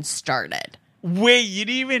even started. Wait, you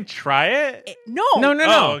didn't even try it? No, No.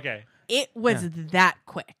 Oh, okay. It was that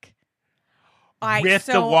quick. With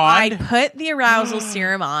the wand? I put the arousal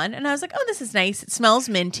serum on, and I was like, "Oh, this is nice. It smells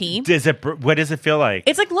minty. What does it feel like?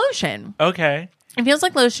 It's like lotion. Okay. It feels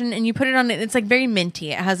like lotion, and you put it on it. It's like very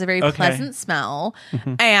minty. It has a very Okay. pleasant smell.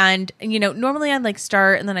 And you know, normally I'd like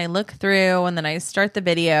start, and then I look through, and then I start the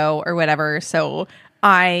video or whatever. So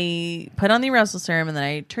I put on the arousal serum, and then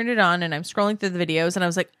I turned it on, and I'm scrolling through the videos, and I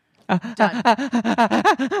was like, done,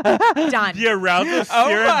 done. The arousal Oh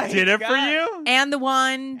serum my did it for God. you? And the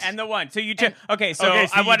wand. And the one. So you just okay. So, Okay,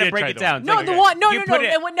 so I you want to did break try it the down. No, So the wand. No, you no, put no.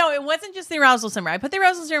 it- No, it wasn't just the arousal serum. I put the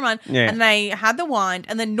arousal serum on, Yeah. and then I had the wand.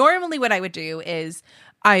 And then normally, what I would do is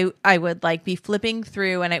I would like be flipping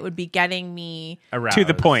through, and it would be getting me Aroused. To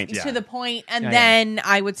the point. Yeah. to the point, and Yeah, then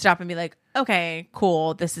I would stop and be like, "Okay,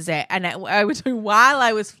 cool, this is it." And I would while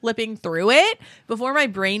I was flipping through it, before my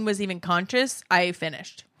brain was even conscious, I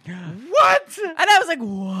finished. What? And I was like,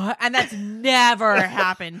 "What?" And that's never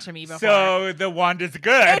happened to me before. So the wand is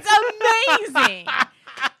good. It's amazing.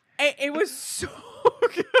 It was so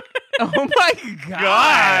Oh my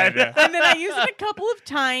God. And then I used it a couple of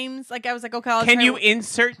times. Like I was like, okay, I'll Can try you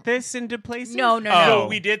insert this into places? No, no, Oh. So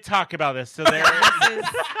we did talk about this. So there. This is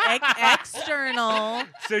external.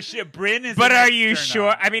 So Bryn is. But an are you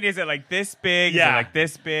external. sure? I mean, is it like this big? Is Yeah. it like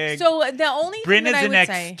this big? So the only Bryn thing that is I an would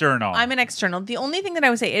say, external. I'm an external. The only thing that I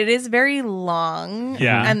would say, it is very long.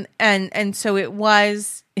 Yeah. And so it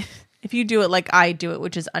was. If you do it like I do it,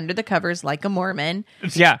 which is under the covers like a Mormon,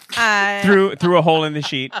 yeah. Through a hole in the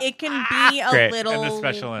sheet. it can be a Great. little And the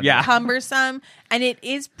special end. Yeah. cumbersome, and it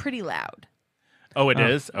is pretty loud. Oh, it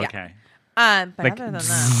is? Okay. But Like- other than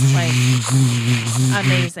that, like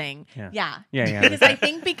amazing. Yeah. Yeah. Yeah. Because I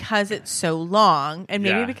think because it's so long, and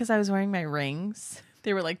maybe Yeah. because I was wearing my rings,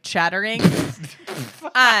 they were like chattering.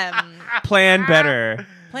 Plan better.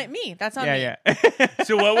 Me. That's on me. Yeah, yeah.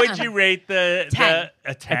 So what would you rate the 10.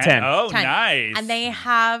 a 10? A 10. Oh, 10. nice. And they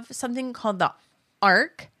have something called the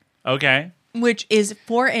Arc, Okay. which is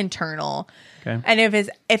for internal. Okay. And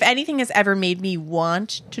if anything has ever made me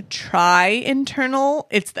want to try internal,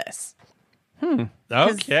 it's this. Okay.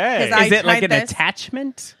 'cause I Is it like tried an this.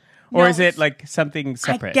 attachment? Or No, is it like something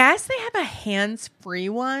separate? I guess they have a hands-free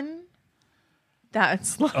one.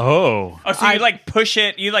 That's like, Oh. Oh, so you like push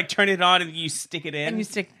it, you like turn it on and you stick it in? and you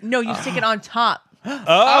stick it on top.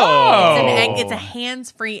 Oh. It's a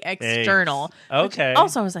hands-free external. which Okay.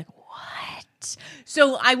 Also, I was like, what?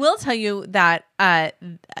 So I will tell you that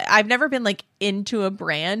I've never been like into a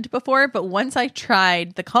brand before, but once I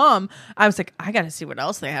tried the Calm, I was like, I got to see what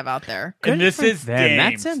else they have out there. And this for is them.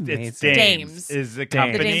 Dames. That's It's amazing. Dames. Dames. Is the The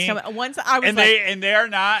company. names come, once I was and like, they are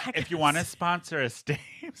not. If you want to sponsor us, Dames,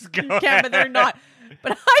 go yeah, ahead. but they're not.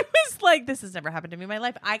 But I was like, this has never happened to me in my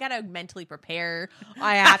life. I gotta mentally prepare.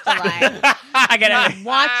 I have to like I gotta I'm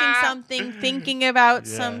watching something, thinking about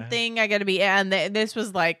something. I gotta be, and this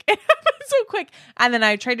was like it happened so quick. And then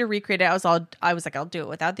I tried to recreate it. I was like, I'll do it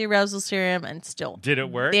without the arousal serum, and still Did it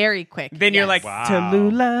work? very quick. Then you're Yes. like Wow.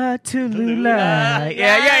 Tallulah, Tallulah.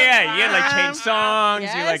 Yeah. You like change songs. You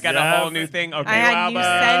Yes. like got a whole new thing. Okay. I had new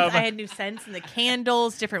album. scents. I had new scents in the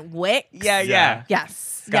candles, different wicks. Yeah. Yes.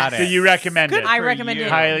 Got yes. So you recommend Good it? I for recommend you.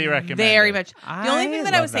 it. Highly recommend very it. much. The I only thing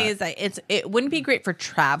that I love would say that. is that it wouldn't be great for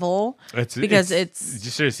travel It's because you it's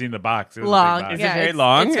should have seen the box. It was long. A big Is box. Yeah, it very it's-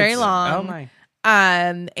 long? it's very long. Oh my.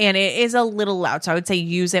 and it is a little loud. So I would say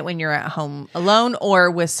use it when you're at home alone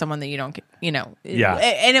or with someone that you don't, Yeah.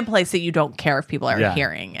 in a place that you don't care if people are Yeah.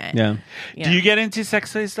 hearing it. Yeah. Do you get into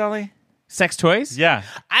sex toys, Dolly? Sex toys? Yeah.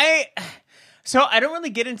 So I don't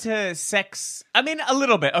really get into sex. I mean, a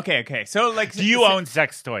little bit. Okay. So like, Do you own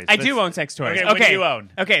sex toys? I do own sex toys. Okay, what do you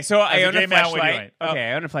own? Okay, so I a own a gay man, what do you flashlight. own?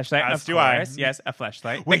 Okay, I own a flashlight. As Of do I. course. Yes, a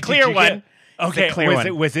flashlight. Wait, The clear did you one. get- Okay, The clear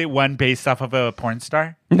one. was it one based off of a porn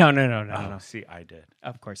star? No. See, I did.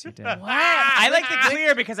 Of course you did. I like the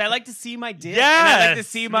clear because I like to see my dick. And I like to Yes,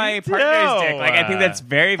 see me my too. partner's dick. Like I think that's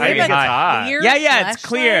very, I very think it's hot. hot. Clear Yeah, it's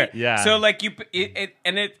clear. flashlight? Yeah. So like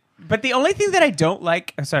but the only thing that I don't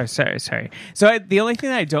like, sorry. So the only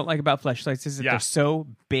thing that I don't like about flashlights is that Yeah. they're so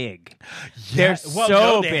big. Yeah. They're Well, so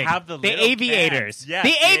no, they big. have the the little aviators. cans. Yes,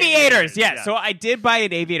 the the aviators. aviators, Yeah. yeah. So I did buy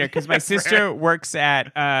an aviator because my sister works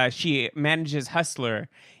at. She manages Hustler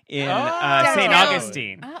in St. downtown.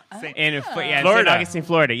 Augustine. In St. Florida. Augustine,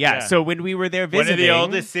 Florida. Yeah. Yeah. So when we were there One visiting, of the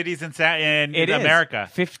oldest cities in it is America.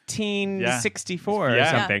 1564 or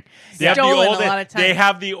Yeah. something. They have, Stolen a oldest, lot of times. they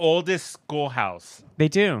have the oldest schoolhouse. They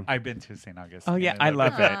do. I've been to St. Augustine. Oh yeah, and I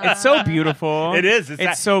love it. it. It's so beautiful. It is.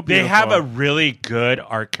 It's so beautiful. They have a really good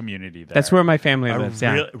art community there. That's where my family A lives.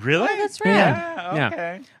 Yeah. Really? Oh, that's right. Yeah.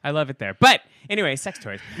 Okay. I love it there. But anyway, sex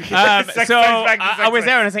toys. Sex So toys, back to I sex was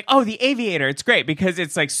there toys. and I was like, oh, the aviator. It's great because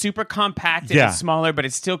it's like super compact and Yeah. it's smaller, but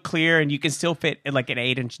it's still clear and you can still fit like an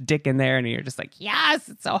 8-inch dick in there. And you're just like, yes,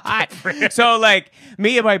 it's so hot. So like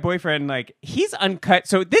me and my boyfriend, like he's uncut.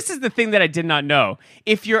 So this is the thing that I did not know.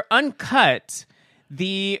 If you're uncut,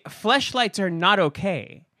 the fleshlights are not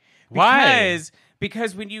okay. Why?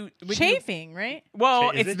 Because when you Chafing, right?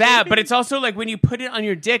 well, Is it's it that, chafing? but it's also like when you put it on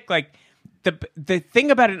your dick, like the thing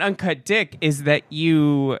about an uncut dick is that like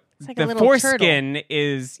a the little foreskin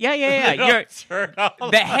is yeah.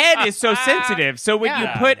 The head is so sensitive, so when you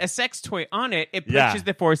Yeah. put a sex toy on it, it pushes Yeah.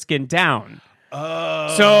 the foreskin down.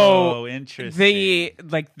 Oh, So interesting.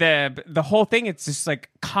 the whole thing, it's just like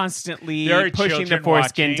constantly There are pushing the children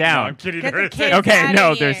foreskin watching. down. No, I'm kidding. Get the There is- kids Okay, outta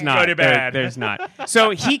no, here. there's not. Go to bed. There's not.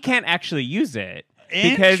 So he can't actually use it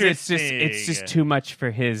because it's just Interesting. too much for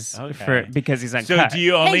his Okay. because he's So uncut. do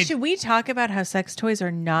you only? Hey, should we talk about how sex toys are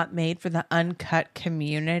not made for the uncut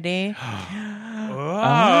community? Oh,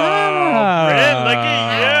 Bryn, look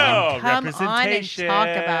at you. Come on and Representation. talk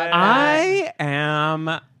about that. I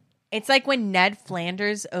am It's like when Ned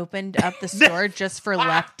Flanders opened up the store just for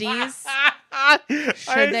lefties.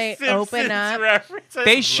 Should they open up?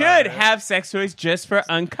 They should have sex toys just for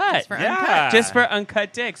uncut. Just for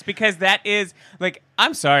uncut dicks. Because that is, like,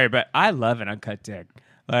 I'm sorry, but I love an uncut dick.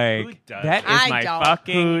 Like, that is my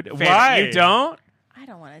fucking favorite. Why? You don't? I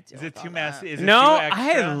don't want to do Is it too all messy? that. Is it No, too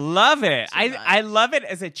extra? I love it. much. I love it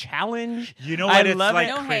as a challenge. You know what? I It's love like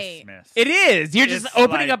it. No hate. Christmas. It is. You're just It's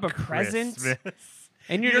opening like up a present. Christmas.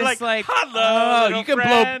 And you're, You're just like, like, "Hello, little you can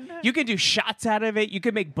friend." blow, you can do shots out of it. You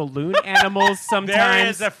can make balloon animals sometimes. There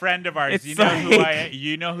is a friend of ours. It's You know like-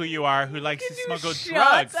 you know who you are, who likes to do smuggle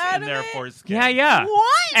shots drugs out in of their it? foreskin. Yeah.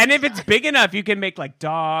 What? And if it's big enough, you can make like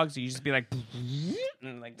dogs. You just be like,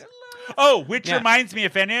 and like Oh, which Yeah. reminds me,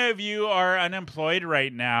 if any of you are unemployed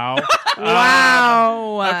right now,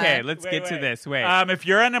 Wow. okay, let's get to wait. this. Wait. If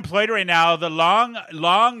you're unemployed right now, the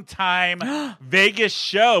long time Vegas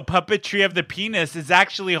show Puppetry of the Penis is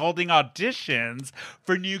actually holding auditions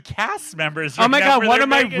for new cast members. Oh right my now God! for One their of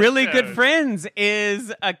my Vegas really good shows. friends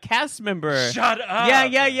is a cast member. Shut up.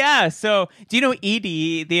 Yeah. So, do you know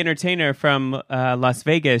Edie, the entertainer from Las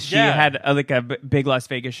Vegas? She Yeah. had a big Las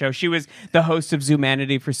Vegas show. She was the host of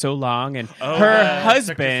Zoomanity for so long, and Oh, her Cirque du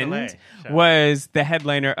husband Soleil. was the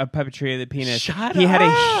headliner of Puppetry of the Penis. Shut he had a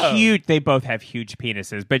up. huge. They both have huge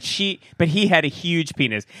penises, but he had a huge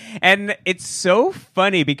penis, and it's so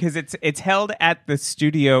funny because it's held at the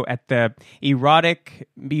studio at the Erotic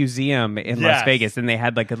Museum in Las Yes. Vegas, and they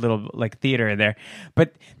had like a little like theater in there.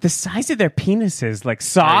 But the size of their penises, like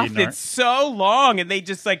soft, nar- it's so long, and they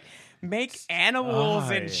just like make animals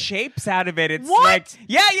Aye. and shapes out of it. It's What? like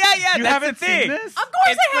yeah. You that's haven't the thing. seen this? Of course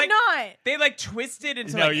It's I have like- not. They like twist it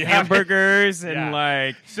into No, like you haven't. hamburgers and Yeah.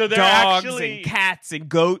 like So they're dogs actually- and cats and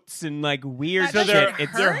goats and like weird That So shit. doesn't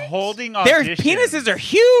It's they're hurt? holding their auditions. penises are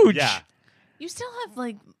huge. Yeah. You still have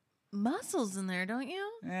like muscles in there, don't you?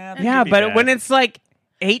 that Yeah, could be but bad. when it's like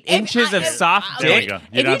 8 inches of soft There we dick, go. You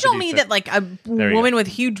If don't you have to told do me so. that like a you woman go. with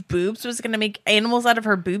huge boobs was going to make animals out of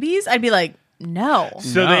her boobies, I'd be like, no.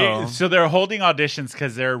 No. So they're holding auditions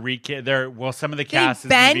because some of the cast is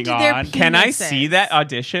bend moving their on. pe- can I penises. see that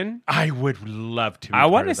audition? I would love to. be I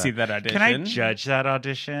part wanna of see that audition. Can I judge that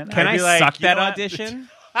audition? Can I'd I be like, suck you that know what? audition?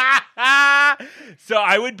 So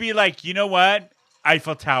I would be like, you know what?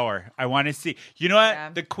 Eiffel Tower. I want to see. You know what? Yeah.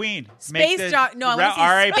 The Queen. Space dock. No, I want to see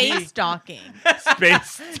R.I.P. space docking.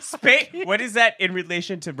 Space. What is that in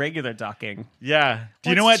relation to regular docking? Yeah.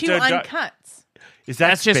 Do you know Well, what? it's two uncuts. Is that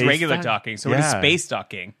That's just space regular dock? docking. So what is Yeah. space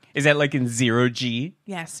docking? Is that like in 0G?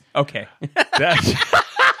 Yes. Okay. That-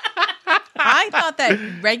 I thought that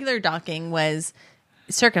regular docking was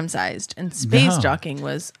circumcised and space No. docking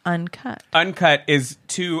was uncut. Uncut is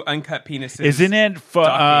two uncut penises. Isn't it?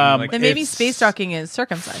 Docking, like- Then maybe it's- space docking is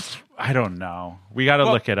circumcised. I don't know. We got to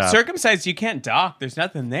Well, look it up. Circumcised, you can't dock. There's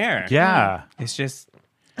nothing there. Yeah. It's just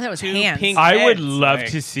That was two hands. pink I would heads, love like,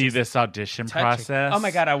 to see this audition touching. process. Oh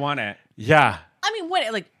my God, I want it. Yeah. I mean,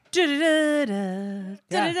 what like? da-da-da-da,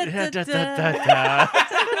 da-da-da-da-da.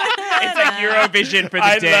 It's like Eurovision for the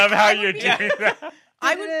I dick. love how you're doing that.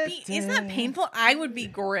 I would be. Isn't that painful? I would be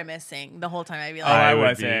grimacing the whole time. I'd be like, I would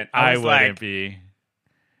wasn't. Be. I I was wouldn't like- be.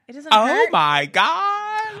 it doesn't Oh hurt. my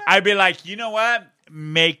God. I'd be like, you know what?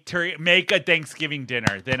 Make a Thanksgiving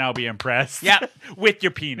dinner. Then I'll be impressed. Yeah. With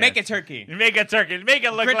your penis. Make a turkey. Make a turkey. Make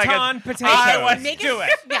it look like Gratin a potatoes. I want Make to do it.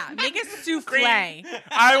 Yeah, make a souffle.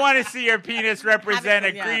 I want to see your penis represent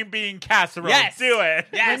a Yeah. green bean casserole. Yes. Do it.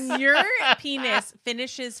 When your penis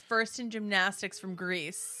finishes first in gymnastics from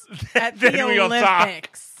Greece at the Then we'll talk.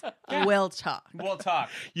 Olympics, we'll talk. We'll talk.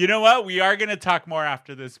 You know what? We are going to talk more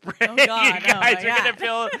after this break. Oh, God. You Oh, guys my are going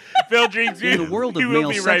God. to fill drinks. In the world we of will male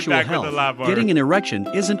be right sexual back with the health, lab bar. getting an erection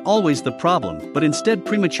isn't always the problem, but instead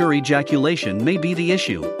premature ejaculation may be the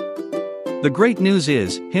issue. The great news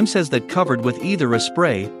is, Hims has that covered with either a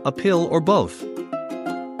spray, a pill or both.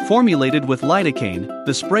 Formulated with lidocaine,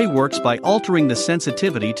 the spray works by altering the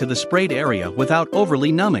sensitivity to the sprayed area without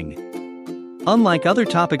overly numbing. Unlike other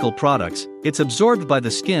topical products, it's absorbed by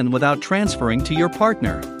the skin without transferring to your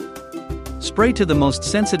partner. Spray to the most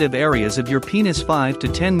sensitive areas of your penis 5 to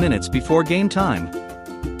 10 minutes before game time.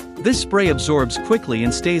 This spray absorbs quickly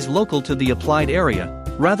and stays local to the applied area,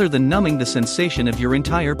 rather than numbing the sensation of your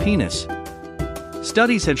entire penis.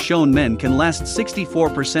 Studies have shown men can last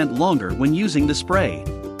 64% longer when using the spray.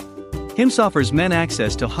 Hims offers men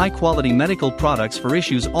access to high-quality medical products for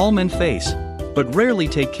issues all men face, but rarely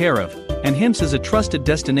take care of, and Hims is a trusted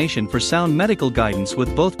destination for sound medical guidance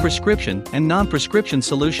with both prescription and non-prescription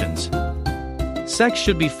solutions. Sex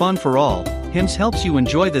should be fun for all. Hims helps you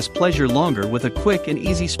enjoy this pleasure longer with a quick and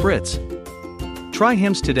easy spritz. Try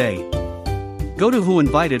Hims today. Go to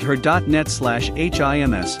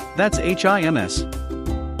whoinvitedher.net/HIMS. That's HIMS.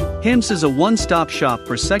 HIMS is a one-stop shop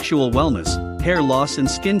for sexual wellness, hair loss, and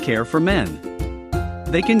skincare for men.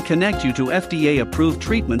 They can connect you to FDA-approved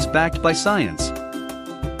treatments backed by science.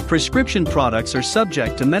 Prescription products are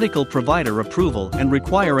subject to medical provider approval and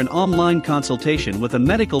require an online consultation with a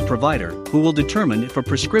medical provider who will determine if a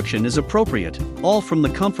prescription is appropriate, all from the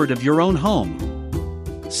comfort of your own home.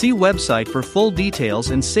 See website for full details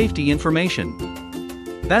and safety information.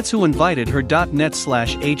 That's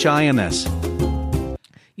whoinvitedher.net/HIMS.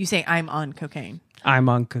 You say, I'm on cocaine. I'm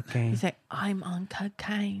on cocaine. You say, I'm on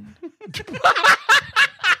cocaine.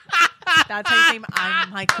 That's how you say,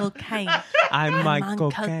 I'm Michael Caine. I'm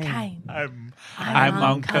Michael Caine. Caine. I'm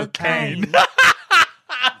on cocaine.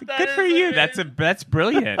 Good for you. That's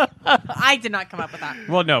brilliant. I did not come up with that.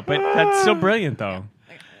 Well, no, but that's still brilliant, though.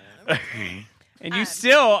 And you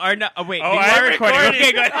still are not. Oh, wait. You I'm are recording. recording.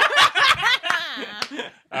 Okay, good.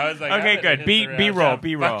 I was like, Okay, good. B-roll.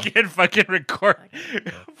 Fucking record.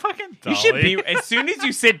 Fucking Dolly. You should be. As soon as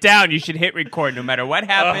you sit down, you should hit record, no matter what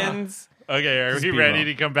happens. Okay, are Just we B-roll. ready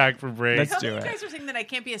to come back from break? Let's Some do of you it. guys are saying that I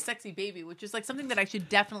can't be a sexy baby, which is like something that I should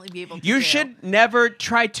definitely be able to do. You should never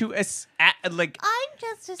try to I'm just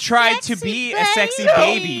a try sexy to be baby. a sexy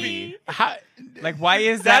baby. How, Like, why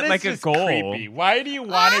is that is like a just goal? creepy. Why do you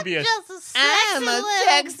want to be a... I'm a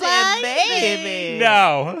sexy baby.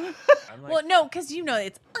 No. Well, no, because you know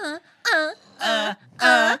it's Yeah.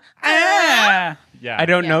 I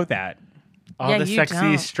don't Yeah. know that. All Yeah, the you sexy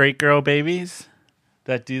don't. straight girl babies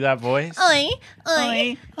that do that voice. Oi,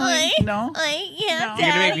 No. yeah, You're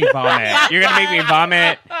gonna make me vomit. You're gonna make me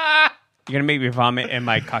vomit. You're gonna make me vomit in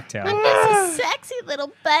my cocktail. Just a sexy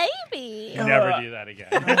little baby. Never do that again.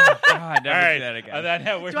 God, never All do right. that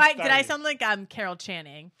again. We're Did I starting. sound like Carol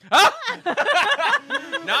Channing? No,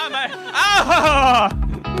 I'm oh!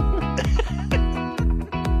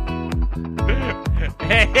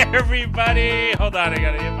 Hey, everybody. Hold on. I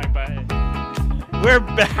got to hit my button. We're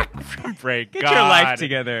back from break. Get your life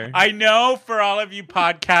together. I know for all of you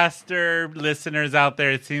podcaster listeners out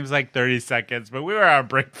there, it seems like 30 seconds, but we were on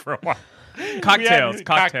break for a while. Cocktails. We had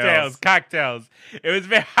cocktails. It was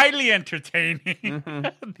very highly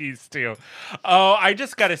entertaining. These two. Oh, I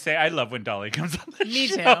just got to say, I love when Dolly comes on the Me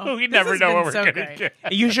show. too. We This never has know been what we're so going to great. get.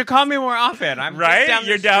 You should call me more often. I'm Right? Just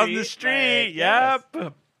You're down the street. street. Right,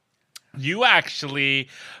 Yep. You actually,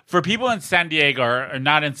 for people in San Diego, or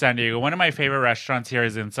not in San Diego, one of my favorite restaurants here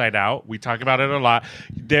is Inside Out. We talk about it a lot.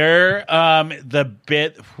 They're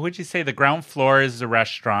what would you say? The ground floor is the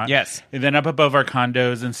restaurant. Yes. And then up above our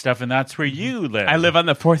condos and stuff, and that's where you live. I live on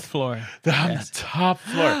the 4th floor. on the top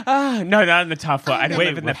floor. No, not on the top floor. I don't Wait,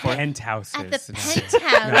 live in the what? penthouses. At the No.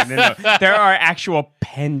 penthouse. No. There are actual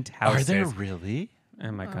penthouses. Are there really?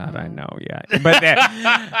 Oh my god, I know, yeah. But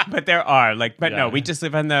there are no, we just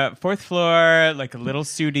live on the 4th floor, like a little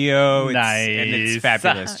studio. Nice. And it's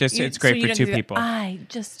fabulous. It's great for two people. I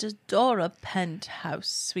just adore a penthouse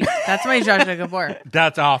suite. That's my Zsa Zsa Gabor.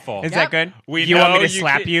 That's awful. Is that good? We you want know me to you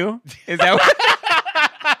slap can- you? Is that what?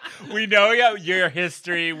 We know your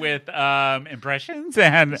history with impressions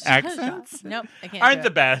and accents. Nope, I can't. Aren't do the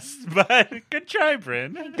it. best, but good try,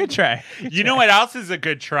 Bryn. Good try. You know what else is a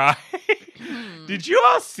good try? Did you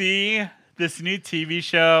all see this new TV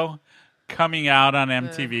show coming out on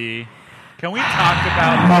MTV? Can we talk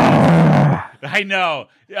about I know.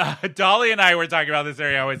 Dolly and I were talking about this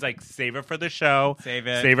earlier. I was like, save it for the show. Save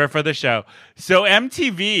it. Save it for the show. So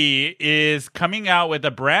MTV is coming out with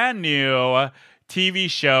a brand new TV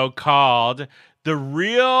show called The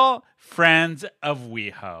Real Friends of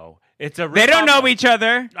WeHo. It's a They don't know each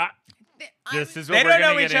other. This is They what we're don't know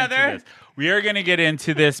going to each get into other. this. We are going to get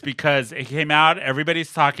into this because it came out.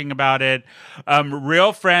 Everybody's talking about it.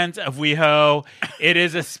 Real Friends of WeHo. It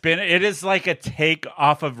is a spin. It is like a take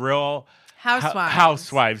off of Real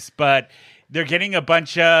Housewives, but they're getting a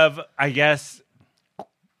bunch of, I guess,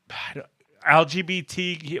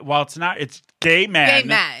 LGBT. Well, it's not. It's gay men. Gay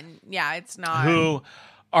men. Yeah, it's not. Who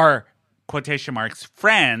are quotation marks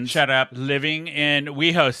friends. Shut up. Living in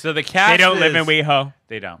WeHo. So the cast. They don't live in is- WeHo.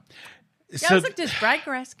 They don't. Yeah, I was like, does Brad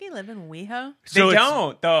Goreski live in WeHo? So They it's-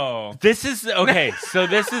 don't, though. This is okay. So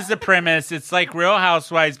this is the premise. It's like Real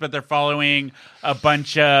Housewives, but they're following a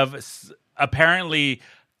bunch of apparently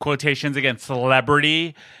quotations against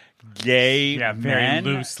celebrity gay very men.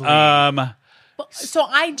 loosely. So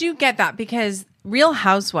I do get that because Real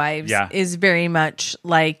Housewives Yeah. is very much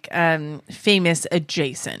like famous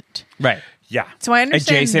adjacent. Right. Yeah. So I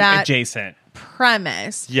understand that Adjacent.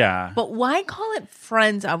 premise. Yeah. But why call it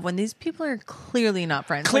friends of when these people are clearly not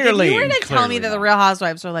friends? Clearly. Like if you were to tell me Clearly that the not. Real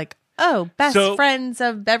Housewives are like, oh, best So- friends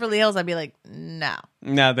of Beverly Hills, I'd be like, no.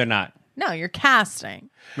 No, they're not. No, you're casting.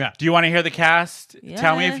 Do you want to hear the cast? Yeah.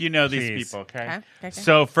 Tell me if you know these Please. people, okay? Okay.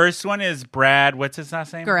 So first one is Brad. What's his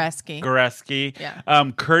last name? Goreski. Goreski.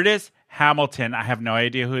 Yeah. Curtis Hamilton. I have no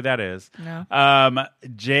idea who that is. No.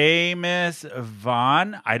 James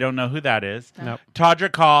Vaughn. I don't know who that is. Nope.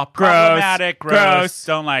 Todrick Hall. Gross. Problematic. Gross.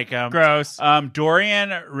 Don't like him. Gross. Dorian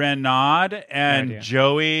Renaud and idea.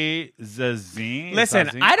 Joey Zazine. Listen,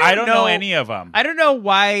 Zazine? I don't know know any of them. I don't know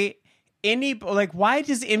why why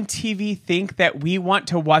does MTV think that we want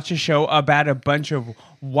to watch a show about a bunch of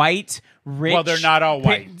white, rich? Well, they're not all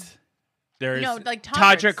white. There's No, like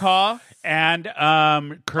Todrick Hall. and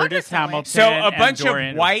Curtis Todrick's not white. Hamilton. So a and bunch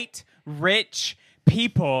Dorian. of white, rich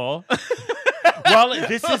people. Well,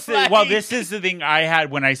 this is the thing I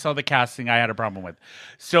had when I saw the casting. I had a problem with.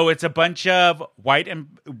 So it's a bunch of white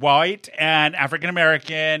and African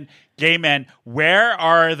American gay men. Where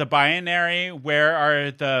are the binary? Where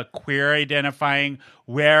are the queer identifying?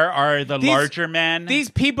 Where are the larger men? These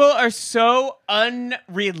people are so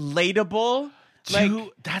unrelatable.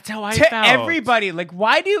 That's how I To felt. everybody, like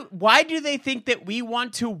why do they think that we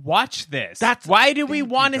want to watch this? Why do we Thank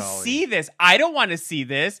you, want to Dolly. see this? I don't want to see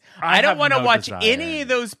this. I I don't have want to no watch desire. any of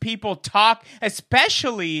those people talk,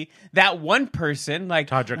 especially that one person. Like,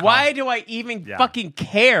 Todrick why Hall. do I even Yeah. fucking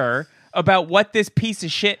care about what this piece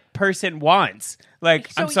of shit person wants?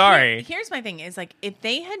 Like, So I'm sorry. Here's my thing: is like if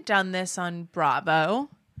they had done this on Bravo,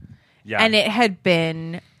 Yeah. and it had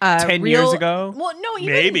been 10 real, years ago? Well, no,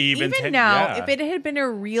 Maybe even 10, now, yeah. if it had been a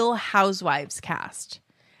Real Housewives cast,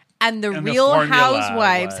 and the And the Real formula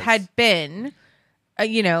Housewives was- had been,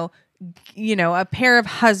 a pair of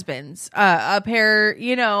husbands, a pair,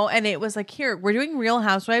 and it was like, here we're doing Real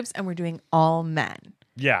Housewives, and we're doing all men.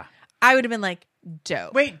 yeah. I would have been like,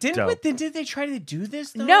 dope. Wait, Dope. did they try to do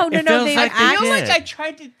this? Though? no, It no, feels they like have they asked-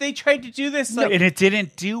 did. They tried to do this. Like, And it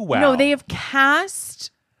didn't do well. No, they have cast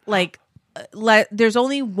like there's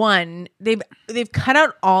only one. They've cut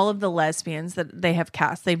out all of the lesbians that they have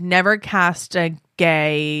cast. They've never cast a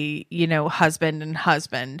gay, husband and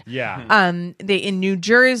husband. Yeah. They in New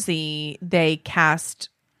Jersey they cast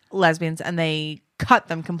lesbians and they cut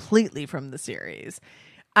them completely from the series.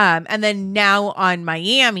 And then now on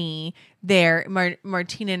Miami,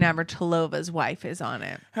 Martina Navratilova's wife is on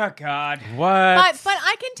it. oh God. What? But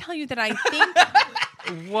I can tell you that I think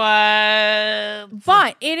What?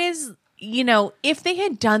 But it is, if they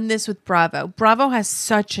had done this with Bravo has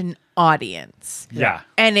such an audience. Yeah.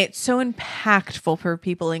 And it's so impactful for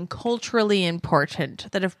people and culturally important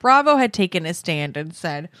that if Bravo had taken a stand and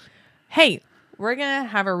said, hey, we're going to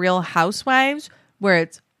have a Real Housewives where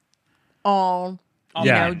it's all,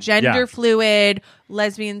 Yeah. gender Yeah. fluid,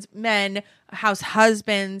 lesbians, men, house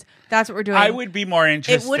husbands. That's what we're doing. I would be more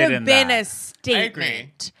interested It would have in been that. a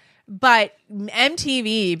statement. But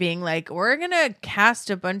MTV being like, we're going to cast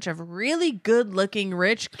a bunch of really good looking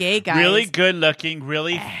rich gay guys really good looking,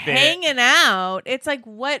 really fit. hanging out. It's like,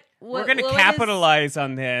 what We're going to what is- capitalize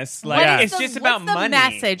on this. what Like, is it's the- just about what's the money.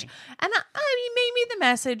 message. And I mean, maybe the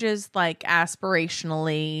message is like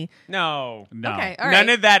aspirationally. No. No. Okay, all None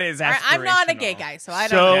right. of that is All right, I'm not a gay aspirational. guy, so I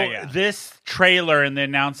don't So know. Yeah. this trailer and the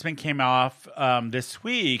announcement came off this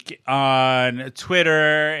week on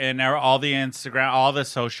Twitter and all the Instagram, all the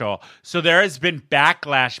social. So there has been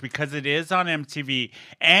backlash because it is on MTV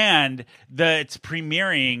and it's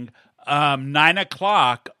premiering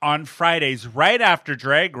 9:00 on Fridays, right after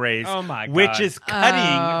Drag Race. Oh my God. Which is cutting.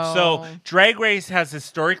 Oh. So Drag Race has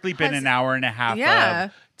historically been Has- an hour and a half Yeah.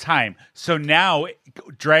 of time. So now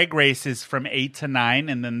Drag Race is from 8 to 9,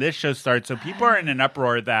 and then this show starts. So people are in an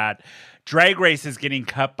uproar that Drag Race is getting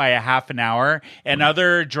cut by a half an hour, and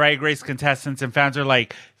other Drag Race contestants and fans are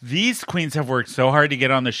like, these queens have worked so hard to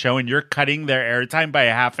get on the show, and you're cutting their airtime by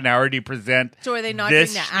a half an hour to present So are they not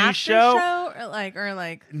this doing the new after show? Or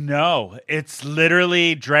like No, it's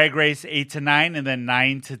literally Drag Race 8 to 9, and then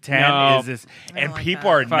 9 to 10 No. is this, I and don't like people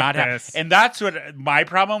that. are Fuck not. this. And that's what my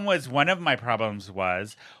problem was. One of my problems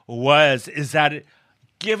is that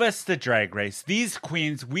give us the Drag Race. These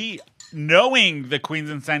queens, knowing the queens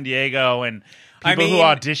in San Diego and people who mean-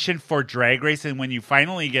 audition for Drag Race, and when you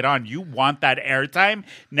finally get on, you want that airtime.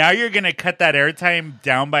 Now you're going to cut that airtime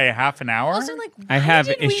down by a half an hour. also like I why have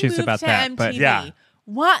did we issues move about to that, but- MTV? Yeah.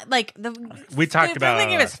 What like We talked the about thing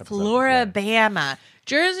it is last episode, Florida, Bama,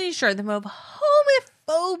 Jersey Shore, the most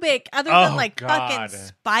phobic other Oh, than like God. fucking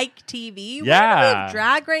Spike TV. Yeah. When do we have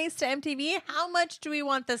Drag Race to MTV? How much do we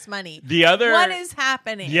want this money? What is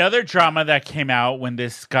happening? The other drama that came out when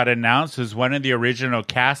this got announced was one of the original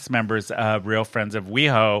cast members of Real Friends of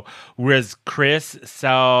WeHo was Chris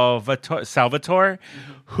Salvatore,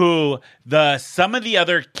 who some of the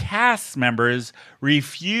other cast members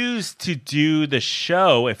refused to do the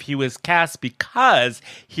show if he was cast because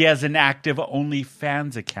he has an active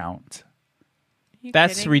OnlyFans account. You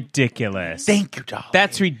That's kidding? ridiculous. Thank you, darling.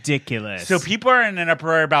 That's ridiculous. So people are in an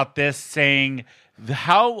uproar about this, saying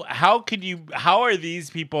how are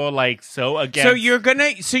these people like so against?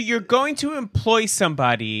 So you're going to employ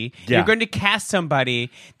somebody. Yeah. You're going to cast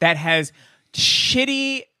somebody that has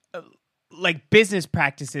shitty like business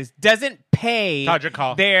practices. Doesn't pay Todrick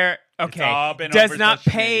Hall. their It's all been does over not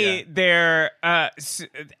social pay media.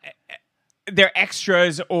 their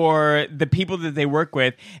extras or the people that they work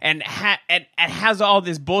with, and has all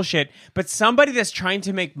this bullshit. But somebody that's trying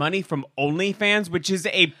to make money from OnlyFans, which is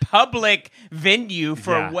a public venue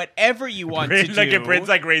for Yeah. whatever you want to do. Like if Brent's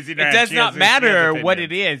like raising her it hand, does she not has matter what it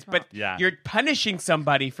opinions. is, but Yeah. you're punishing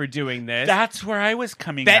somebody for doing this. That's where I was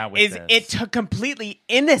coming That at with is this. it's completely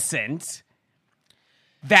innocent.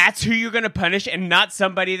 That's who you're going to punish, and not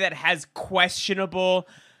somebody that has questionable,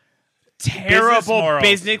 terrible morals.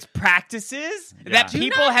 business practices Yeah. that Do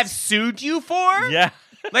people have sued you for. Yeah.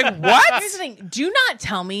 Like what? Here's the thing. Do not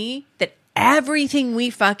tell me that everything we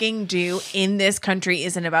fucking do in this country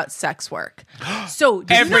isn't about sex work. So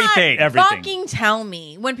do Everything. not Everything. fucking tell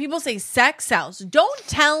me when people say sex sells. Don't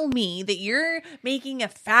tell me that you're making a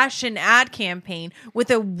fashion ad campaign with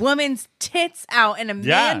a woman's tits out and a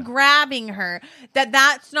Yeah. man grabbing her.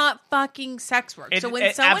 That's not fucking sex work. So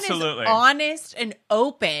when someone absolutely. is honest and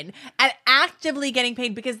open and actively getting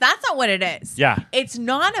paid, because that's not what it is. Yeah. It's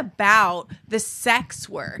not about the sex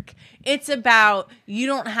work. It's about you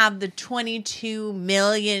don't have the $22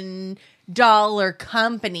 million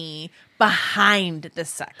company behind the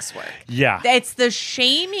sex work. Yeah. It's the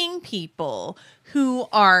shaming people who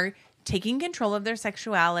are taking control of their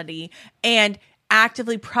sexuality and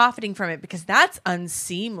actively profiting from it, because that's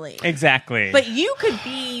unseemly. Exactly. But you could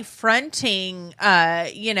be fronting,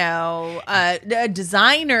 a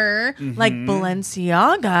designer like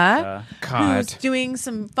Balenciaga, God. who's doing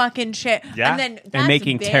some fucking shit, Yeah. and then And that's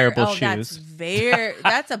making terrible That's shoes.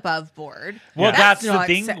 that's above board. Well, that's the not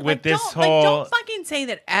thing se- with this don't, whole- don't fucking say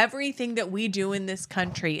that everything that we do in this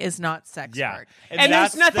country is not sex Yeah. work. and there's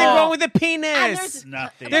that's nothing the- wrong with a And penis.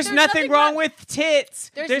 Nothing. There's nothing wrong with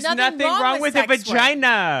tits. There's nothing nothing wrong wrong with with a sex work.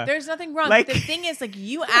 vagina. There's nothing wrong. Like- The thing is, like,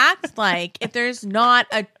 you act like if there's not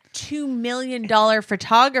a $2 million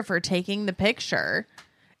photographer taking the picture,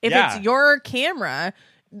 if Yeah. it's your camera,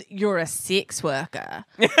 you're a sex worker.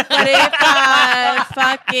 But if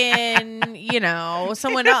fucking,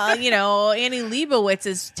 someone else, Annie Leibovitz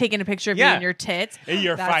is taking a picture of you Yeah. and your tits,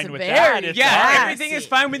 You're that's fine with very that. It's Yeah, classy. everything is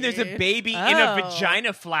fine when there's a baby in a Oh.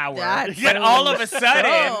 vagina flower. That's But all of a so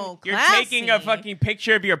sudden, you're taking a classy. fucking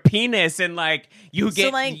picture of your penis and like you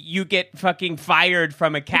get fucking fired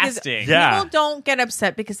from a Because casting. Yeah. People don't get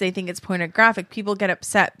upset because they think it's pornographic. People get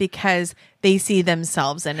upset because they see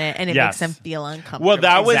themselves in it and it Yes. makes them feel uncomfortable. Well,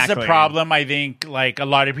 that was the Exactly. problem I think like a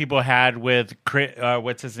lot of people had with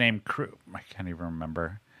what's his name? I can't even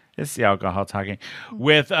remember. It's the alcohol talking.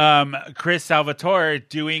 With Chris Salvatore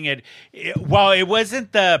doing it. Well, it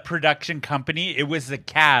wasn't the production company. It was the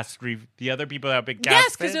cast. The other people that have been casted.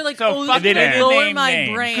 Yes, because they're like, So oh, fuck this it. is They gonna lower didn't my name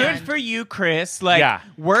names. brand. Good for you, Chris. Like, Yeah.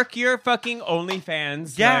 work your fucking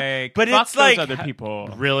OnlyFans. Yeah, like, but fuck it's like those other people.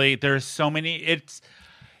 Really, there's so many.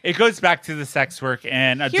 It goes back to the sex work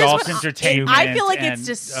and Here's adult what entertainment. I feel like and, it's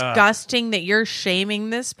disgusting that you're shaming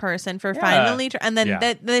this person for Yeah. finally, and then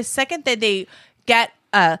Yeah. the second that they get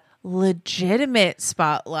a legitimate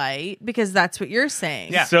spotlight, because that's what you're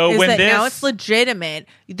saying. Yeah. So is when that now this- it's legitimate,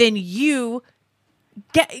 then you're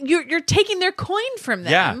taking their coin from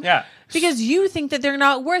them. Yeah. Yeah. Because you think that they're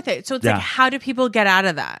not worth it. So it's Yeah. like, how do people get out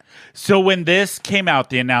of that? So when this came out,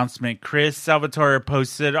 the announcement, Chris Salvatore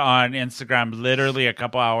posted on Instagram literally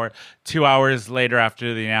 2 hours later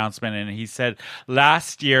after the announcement, and he said,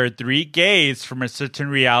 last year, 3 gays from a certain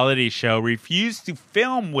reality show refused to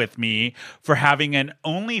film with me for having an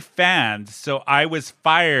OnlyFans, so I was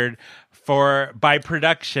fired by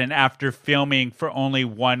production after filming for only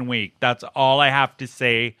 1 week. That's all I have to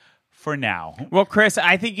say for now. Well, Chris,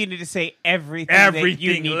 I think you need to say everything that you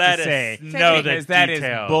Everything, need let to us say. know the because that is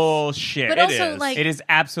details. bullshit. But It also, is. like- it is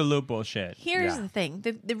absolute bullshit. Here's Yeah. the thing: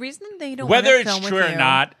 the reason they don't Whether want to it's film true with or you,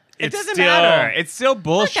 not, It it's doesn't still, matter. It's still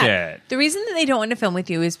bullshit. Yeah. The reason that they don't want to film with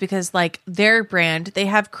you is because, like, their brand, they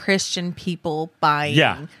have Christian people buying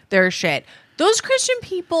Yeah. their shit. Those Christian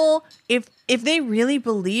people, if they really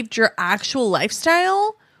believed your actual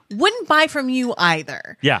lifestyle, wouldn't buy from you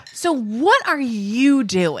either. Yeah. So what are you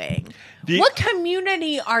doing? The- What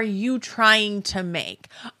community are you trying to make?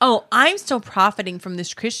 Oh, I'm still profiting from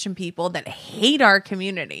this Christian people that hate our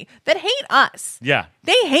community, that hate us. Yeah.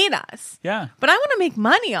 They hate us. Yeah. But I want to make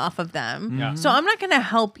money off of them. Yeah. So I'm not going to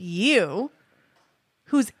help you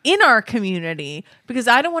who's in our community because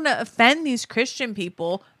I don't want to offend these Christian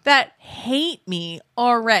people that hate me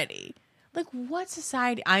already. Like, what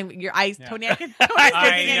society? Tony, I can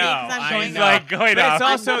I know. He's like going But off. it's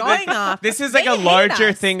also going off. this is like They a hate larger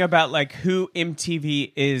us. thing about like who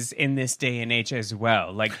MTV is in this day and age as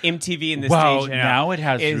well. Like MTV in this Well, age now it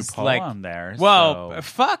has is RuPaul like, on there, Well, so-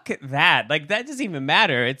 fuck that. Like that doesn't even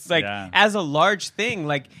matter. It's like Yeah. as a large thing.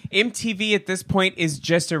 Like MTV at this point is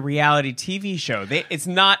just a reality TV show. It's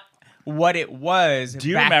not what it was. Do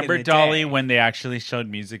you back remember, in the Dolly, day. when they actually showed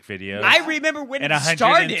music videos? I remember when in it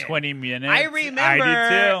started. 120 minutes. I remember.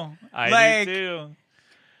 I do too. I do too.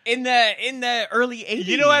 in the early 80s.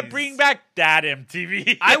 You know what? Bring back that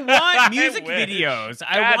MTV. I want music wish. videos.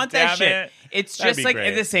 I God want that damn shit. it. It's That'd just be like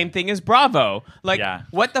great. the same thing as Bravo. Like, Yeah.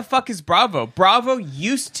 what the fuck is Bravo? Bravo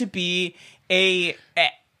used to be a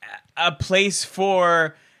place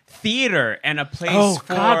for theater and a place Oh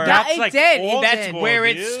for God, that's It like did. old that's school, where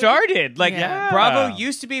it dude. started. Like Yeah. Bravo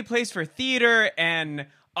used to be a place for theater and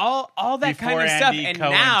all that kind Before of stuff. Andy And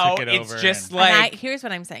Cohen now took it it's over just and- like here's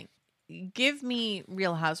what I'm saying. Give me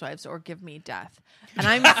Real Housewives or give me death. And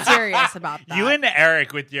I'm serious about that. You and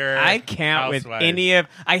Eric with your I can't with Housewives. any of.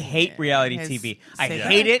 I hate reality His TV. I sick-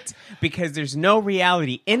 hate it because there's no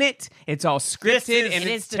reality in it. It's all scripted and It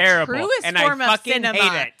it's is the terrible. truest and form I of fucking cinema.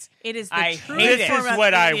 hate it. It is the I truest hate This it. form is of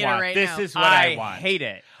what I theater want. right This now. is what I want. hate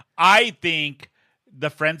it. I think the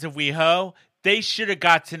Friends of WeHo, they should have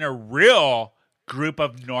gotten a real group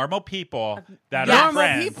of normal people that are Normal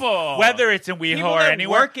friends. people. Whether it's in WeHo People or that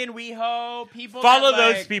anywhere. work in WeHo. People Follow that,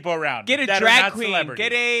 those like, people around. Get a that are drag not queen. celebrities.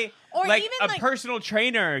 Get a Or like even, a like- personal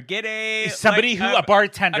trainer. Get a Somebody like, who a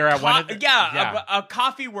bartender a at one of the, a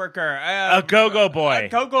coffee worker, a go-go boy. a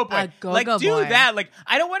go-go boy. A go-go Like do boy. that. Like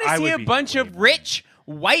I don't want to I see would a be bunch way of more. rich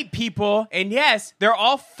white people. And yes, they're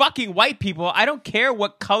all fucking white people. I don't care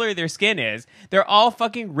what color their skin is. They're all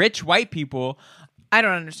fucking rich white people. I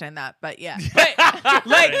don't understand that, but yeah. But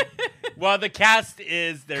like, Well, the cast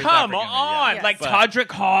is there's come African, on, yeah. like But- Todrick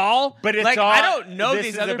Hall. But it's like all. I don't know this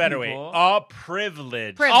these is other a better people. way. All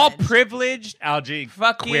privileged, All privileged, LG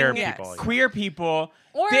fucking queer Yes. people. queer people.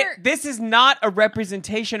 Or- This is not a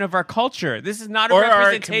representation of our culture. This is not a Or our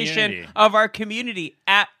representation community. of our community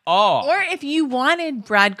at all. Or if you wanted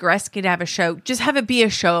Brad Goreski to have a show, just have it be a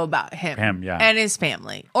show about him, yeah. and his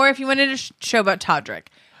family. Or if you wanted a show about Todrick,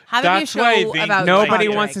 have That's it be why I a show think about Nobody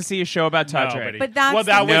Todrick. wants to see a show about Todrick. Nobody. But that's Well,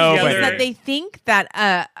 that the was thing, the is other- that they think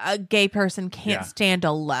that a gay person can't Yeah. stand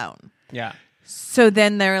alone. Yeah. So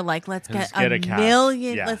then they're like, let's Let's get get a a cast.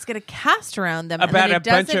 million, Yeah. let's get a cast around them. and About then a it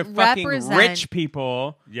bunch doesn't of fucking represent- rich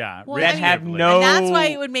people. Yeah, Well, rich I mean, have privilege. no- And that's why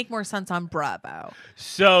it would make more sense on Bravo.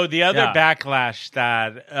 So the other Yeah. backlash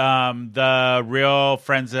that the Real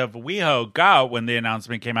Friends of WeHo got when the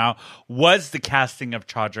announcement came out was the casting of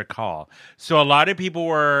Todrick Hall. So a lot of people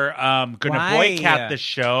were going to Why? boycott the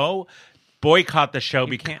show.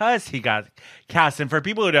 Because he got cast. And for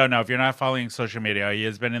people who don't know, if you're not following social media, he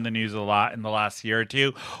has been in the news a lot in the last year or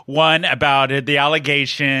two. One, about the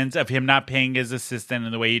allegations of him not paying his assistant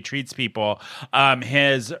and the way he treats people,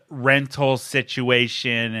 his rental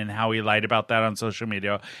situation and how he lied about that on social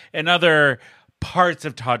media, and other parts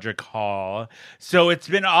of Todrick Hall. So it's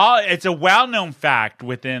a well-known fact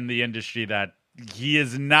within the industry that he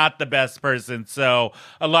is not the best person. So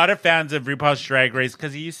a lot of fans of RuPaul's Drag Race,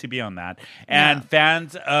 because he used to be on that, and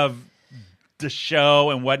fans of the show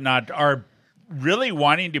and whatnot are really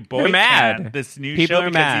wanting to boycott mad. this new People show are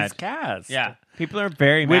because mad. he's cast. Yeah. People are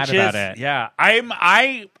very mad about it. Yeah.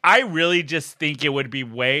 I really just think it would be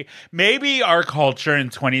maybe our culture in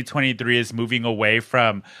 2023 is moving away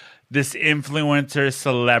from this influencer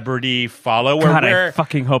celebrity follower God, where I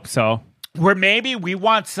fucking hope so. where maybe we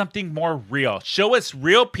want something more real. Show us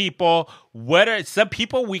real people. What are some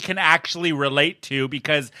people we can actually relate to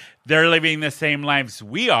because they're living the same lives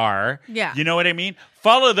we are? Yeah. You know what I mean?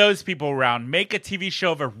 Follow those people around. Make a TV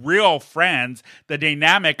show of a real friends, the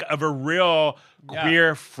dynamic of a real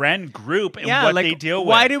queer friend group and what like, they deal with.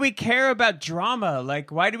 why do we care about drama?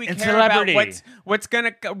 Like, why do we And care celebrity. about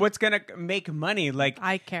what's gonna make money? Like,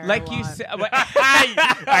 I care Like a you lot. said,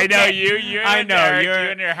 I know you. I know Eric, you're you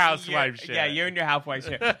and your housewife shit. Yeah, you and your housewife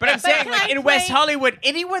shit. But I'm saying, can like I in West play- Hollywood,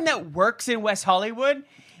 anyone that works in West Hollywood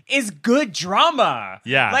is good drama.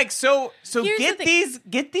 Yeah. Like so Here's get the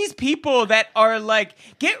thing. these people that are like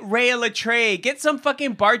get Rhea Latre, get some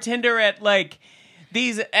fucking bartender at like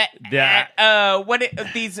these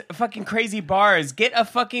these fucking crazy bars. Get a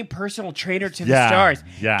fucking personal trainer to the Yeah, stars.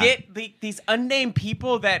 yeah. Get these unnamed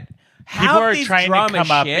people that People have are these trying to drama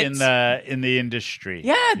come up shits. in the industry.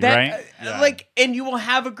 Yeah, that right? like, and you will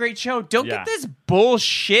have a great show. Don't Yeah. get this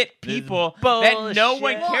bullshit people that no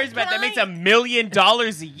one bullshit. cares about. Can that makes I- $1 million a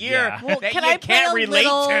year Yeah. Well, that can you I play can't a relate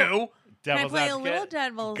little- to. Can I Devil's play a advocate? little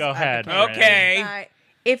devil's Go ahead. advocate? Okay.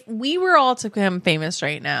 If we were all to become famous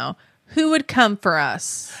right now, who would come for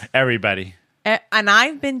us? Everybody. And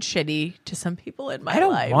I've been shitty to some people in my I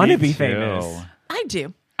don't life. want to Me be too. famous. I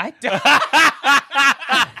do. I don't.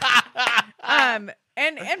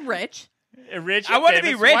 And rich. Rich. I want to be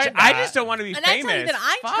famous, rich. why I not? just don't want to be And famous. I tell you that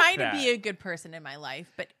I Fuck try that. to be a good person in my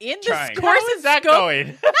life, but in the Trying. course How is and that scope,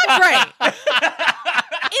 going? not right.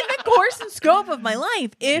 In the course and scope of my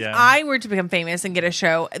life, if Yeah. I were to become famous and get a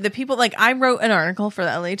show, the people like I wrote an article for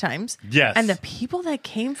the LA Times. Yes. And the people that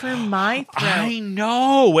came for my throat, I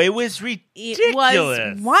know. It was ridiculous. it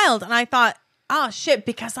was wild. And I thought, oh shit,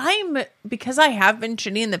 because I have been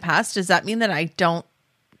shitty in the past, does that mean that I don't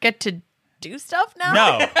get to do stuff now?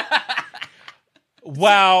 No.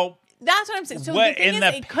 Well, That's what I'm saying. So What the thing in is,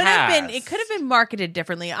 the it could have past? been marketed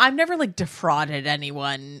differently. I've never like defrauded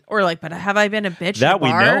anyone or like, but have I been a bitch That at a we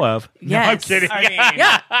bar? know of. No, Yes. I'm kidding. I mean,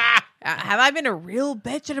 Yeah. Have I been a real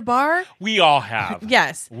bitch at a bar? we all have.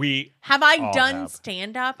 Yes. We Have I all done have.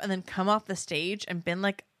 stand up and then come off the stage and been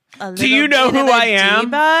like a little Do you know bit who of a I am?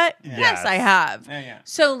 diva? Yes. Yes, I have. Yeah.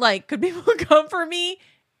 So like, could people come for me?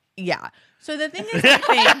 Yeah. So the thing is, I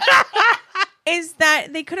think, is that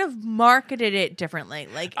they could have marketed it differently.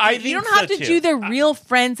 Like, I you think don't have so, to too. do the real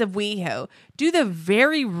friends of WeHo. Do the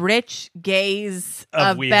very rich gays Of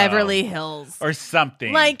of WeHo. Beverly Hills. or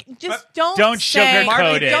something. Like, just don't don't say,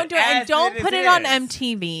 sugarcoat it. Don't do it, As and don't it put it on is.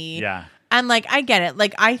 MTV. Yeah. And like, I get it.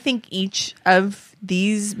 Like, I think each of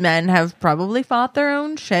these men have probably fought their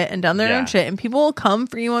own shit and done their Yeah. own shit, and people will come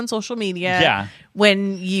for you on social media. Yeah.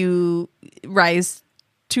 When you rise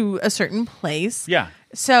to a certain place. Yeah.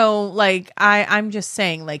 So, like, I'm just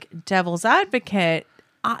saying, like, devil's advocate,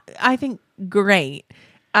 I think great.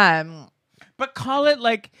 But call it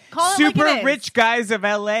like Call it like super it is. rich guys of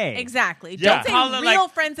LA. Exactly. Yeah. Don't say Call it, real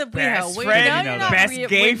like, friends of Best WeHo. We- friend, no, no, no, best we-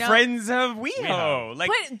 gay we know- friends of WeHo.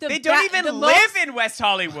 Like Put the they don't ba- even the live most- in West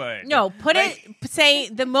Hollywood. No, put Like, it. Say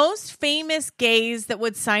the most famous gays that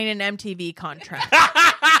would sign an MTV contract.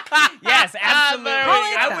 Yes, absolutely. Call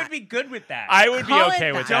it I that. would be good with that. I would be Call it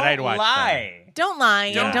okay with that. that. don't I'd watch lie. Don't lie.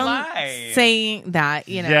 Yeah. And don't lie. say that.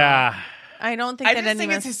 You that. know. Yeah. I don't think I that just think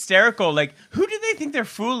anyone. it's hysterical. Like, who do they think they're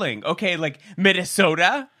fooling? Okay, like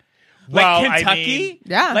Minnesota, Well, like I Kentucky. mean,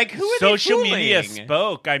 Yeah. Like who are Social they fooling? media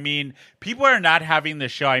spoke. I mean, people are not having the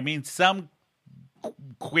show. I mean, some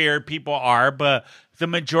queer people are, but the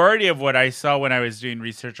majority of what I saw when I was doing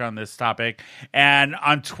research on this topic and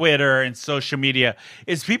on Twitter and social media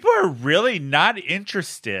is people are really not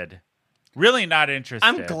interested. Really not interested.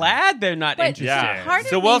 I'm glad they're not But interested. Yeah. Part of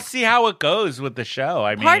So we'll me- see how it goes with the show.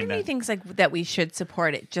 I mean, Part of me thinks like that we should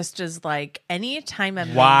support it just as like any time a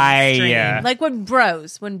Why? mainstream- like when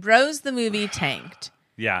Bros the movie tanked.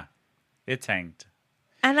 yeah, it tanked.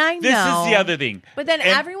 And I know This is the other thing. But then And-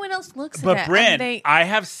 everyone else looks at it. But and Bryn, they, I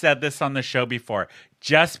have said this on the show before.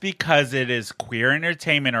 Just because it is queer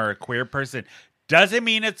entertainment or a queer person doesn't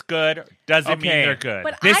mean it's good. Doesn't mean Okay. they're good.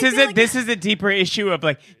 But This I is feel a like- this is a deeper issue of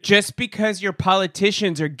like just because your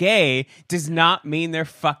politicians are gay does not mean they're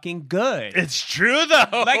fucking good. it's true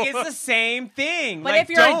though. Like it's the same thing. But Like, if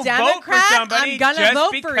you're a don't vote Democrat, for somebody I'm gonna just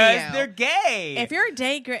vote because for you. they're gay. if you're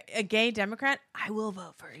a gay Democrat, I will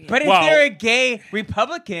vote for you. but if Well- they're a gay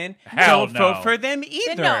Republican, Hell don't no. vote for them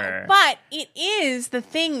either. No, but it is the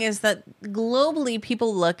thing is that globally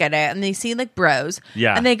people look at it and they see like Bros,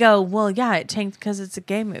 Yeah. and they go, "Well, yeah, it tanked because it's a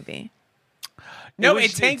gay movie." No, It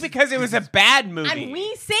was- it tanked because it was a bad movie. And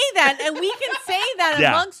we say that, and we can say that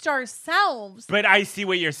Yeah. amongst ourselves, but I see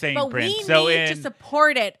what you're saying, but Bryn. we So need in to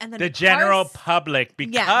support it, and then the general parse- public,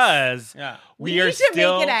 because Yeah. we we are need to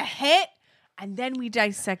still make it a hit, and then we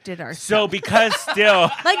dissect it ourselves. so because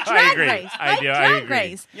still like I Drag agree. Race, I like do. Drag I agree.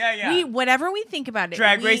 Race. Yeah, yeah. We whatever we think about it,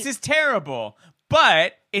 Drag we- Race is terrible,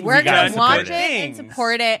 but it's We're gotta gonna support watch it. it and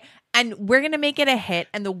support it, and we're gonna make it a hit,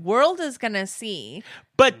 and the world is gonna see.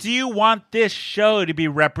 But do you want this show to be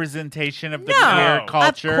representation of the No, queer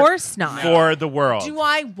culture? of course not. For the world. Do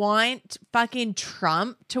I want fucking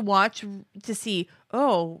Trump to watch to see?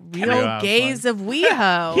 Oh, Real Real Gays of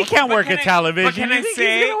WeHo. He can't work at television. But can You I think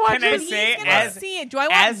say- he's gonna watch can I it? But say he's gonna as- see it. Do I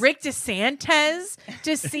want as- Rick DeSantis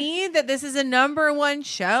to see that this is a #1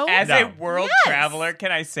 show? As No. a world Yes. traveler,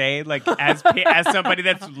 can I say, like, as somebody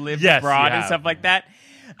that's lived Yes, abroad you and have. stuff like that,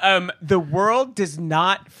 the world does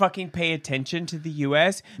not fucking pay attention to the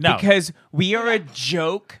U.S. No. because we are a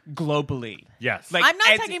joke globally. Yes. Like, I'm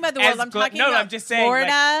not as- talking about the world. as I'm glo- talking no, about I'm just saying,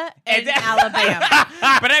 Florida like- and as- Alabama.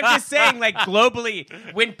 But I'm just saying, like, globally,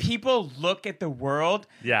 when people look at the world,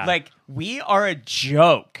 Yeah. like, we are a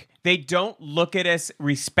joke. They don't look at us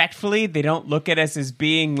respectfully. They don't look at us as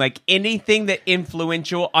being like anything that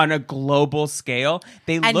influential on a global scale.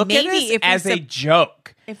 They And look at maybe us if we as a sup-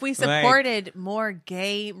 joke. If we Like- supported more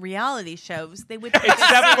gay reality shows, they would.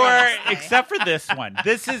 except for this one.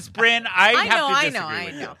 This is Bryn. I have to disagree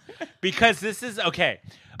with you. Because this is okay.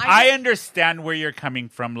 I understand where you're coming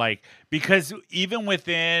from, like, because even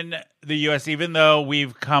within the US, even though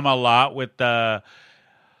we've come a lot with the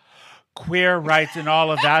queer rights and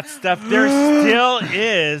all of that stuff, there still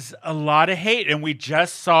is a lot of hate. And we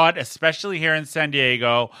just saw it, especially here in San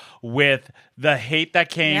Diego, with the hate that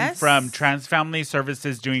came Yes. from Trans Family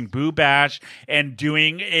Services doing Boo Bash and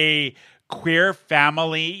doing a queer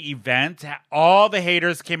family event. All the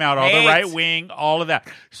haters came out, all the Hate. right wing, all of that.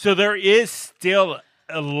 So there is still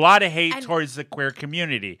a lot of hate And towards the queer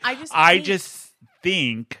community. I just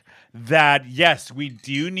think that, yes, we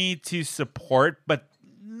do need to support, but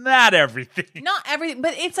not everything. Not everything,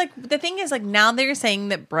 but it's like the thing is like now they're saying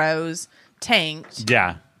that Bros tanked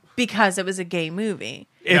Yeah. because it was a gay movie.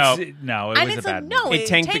 It and was it's a bad like, no, movie. It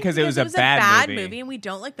tanked because it was a bad movie. and we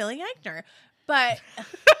don't like Billy Eichner. But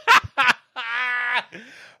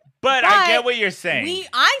But I get what you're saying.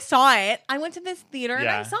 I saw it. I went to this theater and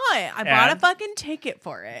Yeah. I saw it. I bought a And? fucking ticket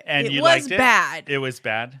for it. And it you was liked it? bad. It was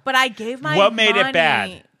bad. But I gave my What made it money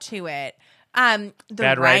bad? to it. The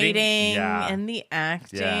Bad writing, writing? Yeah. and the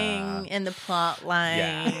acting Yeah. and the plot line.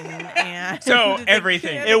 And So the-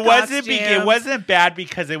 everything. the It costumes. wasn't bad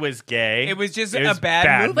because it was gay. It was just It a was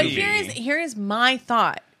bad movie. But here is my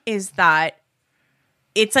thought is that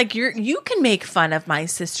it's like you can make fun of my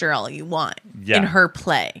sister all you want Yeah. in her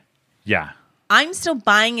play. Yeah. I'm still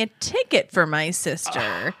buying a ticket for my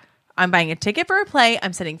sister. I'm buying a ticket for a play.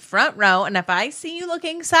 I'm sitting front row, and if I see you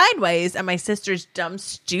looking sideways at my sister's dumb,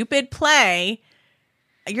 stupid play,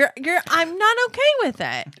 I'm not okay with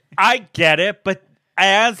it. I get it, but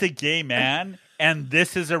as a gay man, and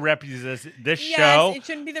this is a representation. This Yes, show, it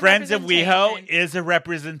shouldn't be the Friends of WeHo, representation. is a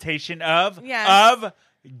representation of Yes.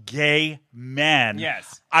 gay men.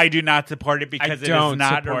 Yes. I do not support it because it is don't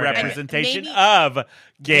not a support it. representation And maybe- of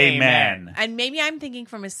gay Gay men. men. And maybe I'm thinking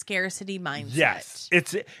from a scarcity mindset. Yes,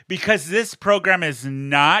 it's because this program is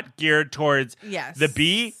not geared towards Yes. the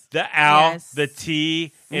B, the L, Yes. the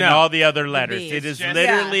T, and No. all the other letters. B. It is Just-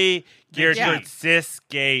 literally geared Yeah. towards cis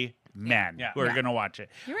gay men Yeah. who are Yeah. going to watch it.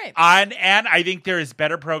 You're right. And I think there is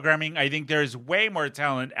better programming. I think there is way more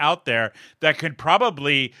talent out there that could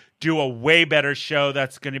probably do a way better show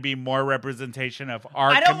that's going to be more representation of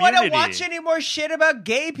our I don't want community. to watch any more shit about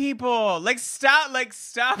gay people. Like, stop.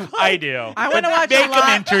 I do. I wanna watch a Make them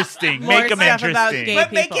lot interesting. more Make them stuff about interesting. gay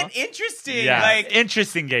But make people. it interesting. Yeah, Like,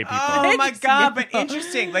 interesting gay people. oh my god, but people.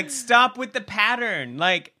 interesting. Like, stop with the pattern.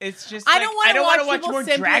 Like, it's just. I like, don't want I don't want wanna watch people more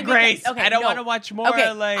simply Drag because- Race. Okay, I don't no. want to watch more.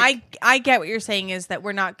 Okay, like, I get what you're saying is that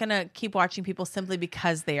we're not gonna keep watching people simply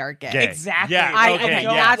because they are gay. Gay. exactly. Yeah, I okay, okay,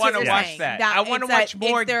 yeah. that's wanna what you're watch saying. that. I wanna it's watch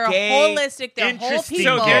more They're gay, holistic. They're whole interesting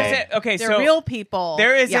people. So gay. They're real people.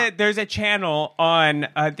 There's a channel on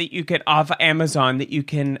that you can off Amazon that you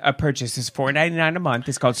can purchase. It's $4.99 a month.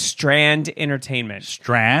 It's called Strand Entertainment.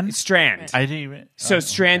 Strand? Strand. I didn't even. So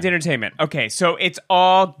Strand Entertainment. Okay, so it's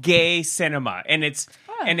all gay cinema, and it's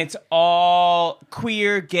all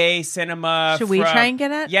queer gay cinema. Should we try and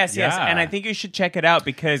get it? Yes, yes. Yeah. And I think you should check it out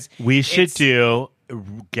because We should it's-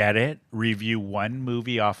 get it, review one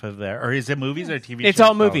movie off of there. Or is it movies or TV shows? It's all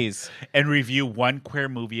both? movies. And review one queer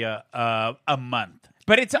movie a month.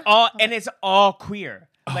 But it's all queer.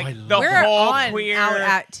 Like I the love We're whole on queer Out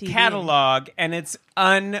at TV. catalog, and it's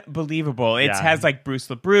unbelievable. It Yeah. has like Bruce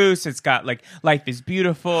LaBruce. It's got like Life is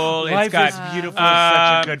Beautiful. Life it's got, is Beautiful is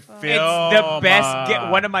such a good film. It's the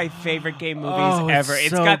best. One of my favorite gay movies Oh, it's ever. It's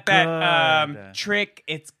so got that good. Trick.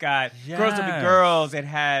 It's got Girls Will Be Yes. Girls. It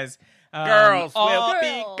has. Girls will all be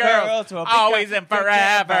Girls. girls, will be always girls, and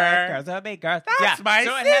forever. Girls will be girls. That's my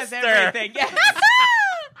so it has sister. everything. Yes.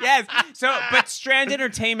 Yes. So, but Strand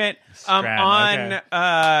Entertainment Strand,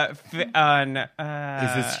 on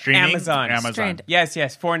Is it streaming? Amazon. Strand. Yes,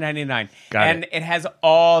 $4.99. Got and it has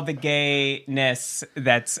all the gayness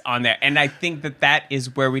that's on there. And I think that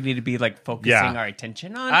is where we need to be like focusing our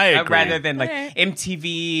attention on. I agree. Rather than like Okay.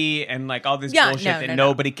 MTV and like all this Yeah, bullshit no.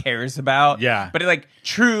 nobody cares about. Yeah. But like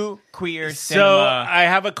true queer So cinema. I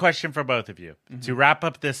have a question for both of you to wrap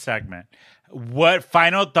up this segment. What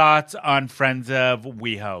final thoughts on Friends of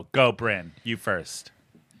WeHo? Go, Bryn. You first.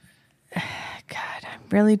 God, I'm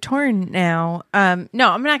really torn now. No,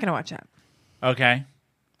 I'm not going to watch that Okay.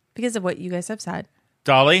 because of what you guys have said.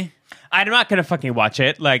 Dolly? I'm not going to fucking watch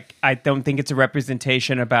it. Like, I don't think it's a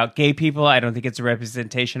representation about gay people. I don't think it's a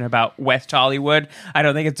representation about West Hollywood. I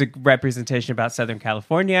don't think it's a representation about Southern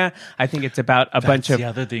California. I think it's about a bunch That's of... the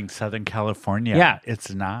other thing, Southern California. Yeah.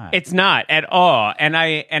 It's not. It's not at all. And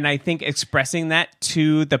I think expressing that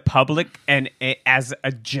to the public and as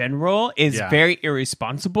a general is very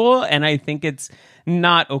irresponsible. And I think it's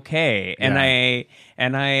not okay. And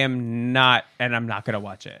I'm not going to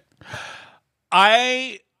watch it.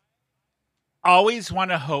 I always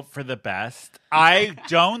want to hope for the best. I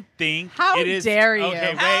don't think How it is. dare you.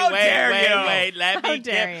 Okay, How dare you. wait. How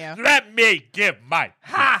dare you. Let me give my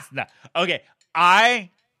no. Okay,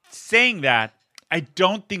 saying that I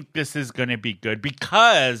don't think this is going to be good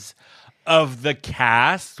because of the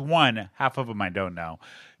cast. One, half of them I don't know.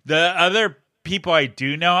 The other people I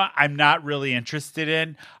do know, I'm not really interested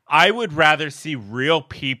in. I would rather see real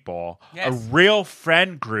people, a real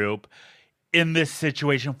friend group in this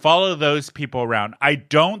situation, follow those people around. I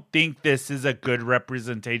don't think this is a good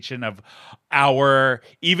representation of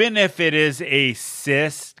even if it is a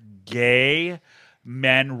cis gay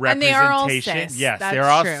men representation. And they are all cis. Yes, That's they're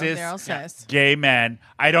all true. cis. They're all cis. Gay men.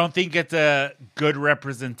 I don't think it's a good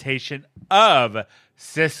representation of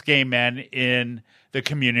cis gay men in the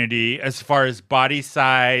community as far as body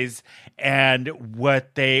size and where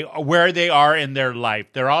they are in their life.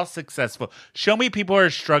 They're all successful. Show me people who are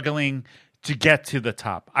struggling to get to the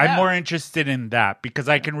top. I'm more interested in that because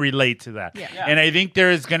I can relate to that. Yeah. And I think there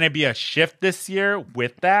is going to be a shift this year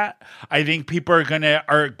with that. I think people are going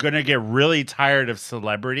to get really tired of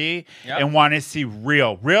celebrity and want to see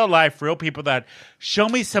real life, real people that show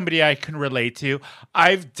me somebody I can relate to.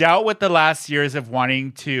 I've dealt with the last years of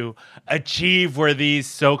wanting to achieve where these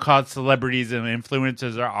so-called celebrities and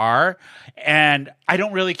influencers are, and I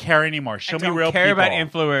don't really care anymore. Show me real people. I don't care about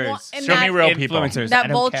influencers. Well, and Show me that- real people. Influencers. I That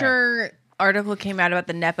don't care. Vulture article came out about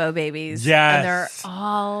the Nepo babies. Yes. And they're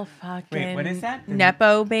all fucking Wait, what is that?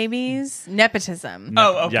 Nepo babies? Nepotism.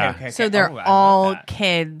 Oh, okay, Yeah. okay. So they're Oh, I love all that.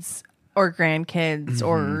 kids or grandkids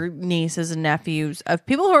or nieces and nephews of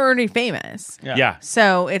people who are already famous. Yeah.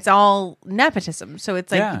 So it's all nepotism. So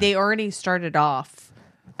it's like Yeah. they already started off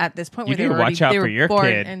at this point You where they need were to already, watch out they for were your born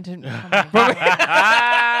kid. into. Oh my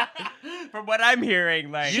God. From what I'm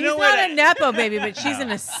hearing, like She's know not what? a nepo baby, but she's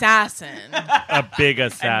an assassin. A big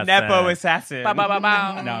assassin. Nepo assassin. No,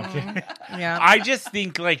 I'm kidding. Yeah. I just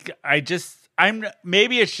think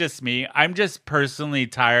maybe it's just me. I'm just personally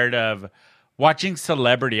tired of watching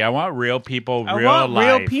celebrity. I want real people, I real want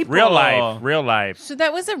life. real people. Real life. So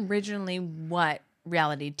that was originally what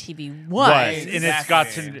reality TV was. Was. And it's got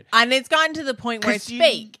Exactly. to And it's gotten to the point where it's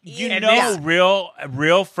fake. You And know, yeah.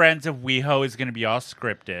 real Friends of WeHo is going to be all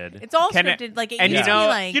scripted. It's all Can it- scripted. Like it and used you to know- be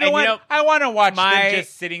like You know And what? you know, I want to watch my- them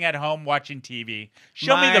just sitting at home watching TV.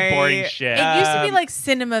 Show me the boring shit. it used to be like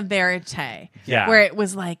cinema verite. Yeah. Where it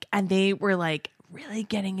was like, and they were like really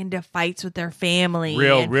getting into fights with their family.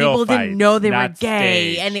 Real and people fights, didn't know they were not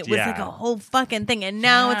gay. staged. And it was Yeah. like a whole fucking thing. And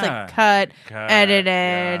now it's Yeah. like cut, edited.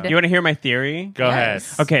 yeah. You want to hear my theory? Go ahead.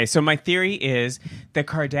 Yes. Okay, so my theory is the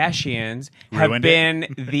Kardashians have Ruined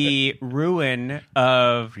been the ruin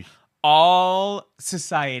of all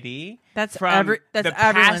society. That's from that's the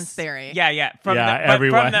everyone's past- theory. Yeah, Yeah, From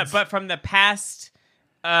everyone's. from the past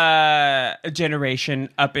generation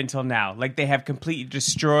up until now, like they have completely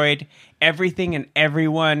destroyed everything and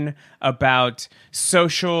everyone about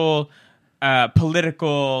social,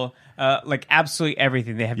 political, like absolutely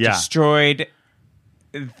everything. They have Yeah. destroyed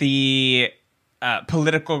the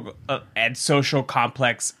political and social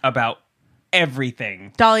complex about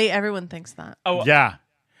everything. Dolly, everyone thinks that. Oh, Yeah.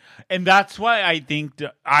 And that's why I think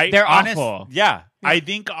They're awful. Yeah. I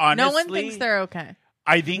think honestly. No one thinks they're okay.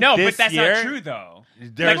 I think no, this but that's year, not true though.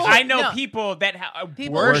 there's- Like I know No. people that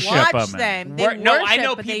People Worship watch 'em. them. They no, I worship,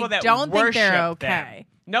 know but people they that don't think they're worship okay. them.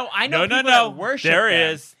 No, I know No, people no. that worship There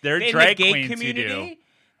them. is. There are In drag the gay queens who community, do.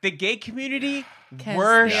 The gay community 'Cause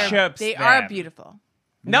worships they them. are beautiful.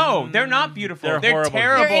 No, they're not beautiful. They're They're horrible.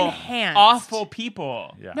 terrible, They're enhanced. awful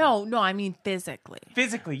people. Yeah. No, I mean physically.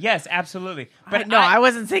 Physically, yes, absolutely. But No, I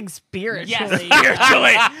wasn't saying spiritually. Yes,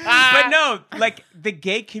 spiritually. But no, like the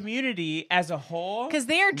gay community as a whole, Because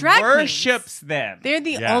they are drag worships queens. them. They're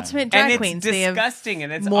the Yeah. ultimate and drag it's queens. disgusting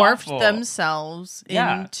and it's They have morphed awful. themselves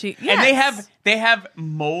into And they have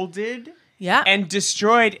molded Yeah. and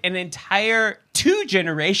destroyed an entire 2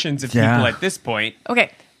 generations of Yeah. people at this point.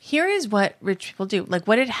 Okay, here is what rich people do. Like,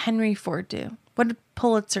 what did Henry Ford do? What did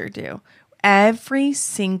Pulitzer do? Every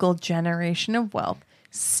single generation of wealth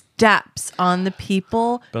steps on the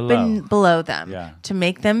people below them Yeah. to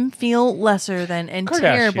make them feel lesser than and Kardashians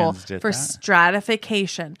terrible did for that.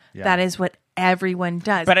 stratification. Yeah. That is what everyone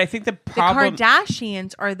does. But I think the the problem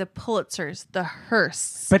Kardashians are the Pulitzers, the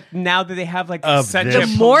Hearsts, But now that they have like Of such this. a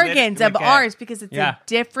the Morgans of like a- ours, because it's Yeah. a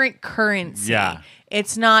different currency. Yeah.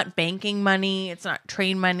 It's not banking money. It's not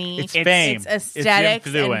trade money. It's fame. It's It's aesthetics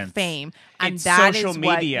influence. and fame. And It's that is social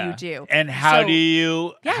what media. you do. And how So- do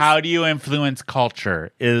you Yes. influence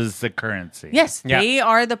culture is the currency. Yes, Yeah. they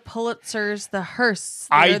are the Pulitzers, the Hearsts.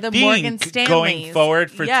 I They're the think Morgan Stanleys. going forward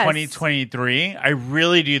for Yes. 2023, I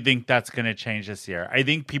really do think that's going to change this year. I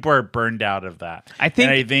think people are burned out of that. I think,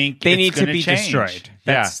 And I think they it's need to gonna be change. destroyed.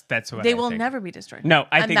 Yeah. That's what They I will think. never be destroyed. No,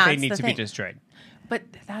 I And think they that's need the to thing. be destroyed. But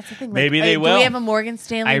that's the thing. Like, Maybe they Do will. we have a Morgan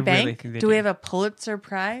Stanley I bank? really think they do we do. have a Pulitzer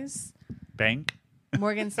Prize? Bank.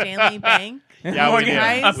 Morgan Stanley Bank? Yeah, we Morgan do.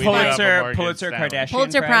 Prize? We do have a Pulitzer Morgan Stanley. Kardashian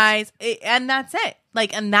Pulitzer Prize, and that's it.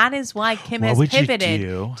 Like, and that is why Kim What has would you pivoted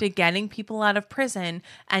do? to getting people out of prison,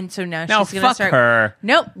 and so now No, she's going to fuck start. her.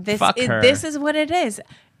 Nope, this Fuck is her. this is what it is.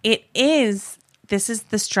 It is. This is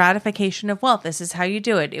the stratification of wealth. This is how you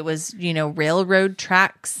do it. It was, railroad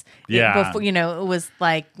tracks. Yeah. Before, it was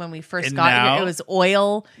like when we first And got now- here, it was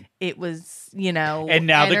oil. It was, And now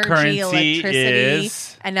the energy, currency electricity,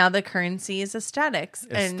 is- and now the currency is aesthetics.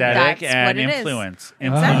 and Aesthetic that's and what it is. influence.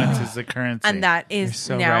 Exactly. Influence is the currency. And that is You're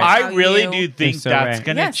so now right. I how really you- do think so that's right.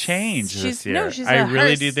 going to Yes. change this She's- year. no, she's I a really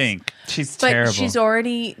Hearst. do think. She's But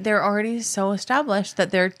terrible. they're already so established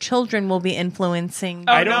that their children will be influencing.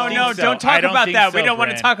 Oh, I don't no, think no, so. don't talk I don't about think that. so, We don't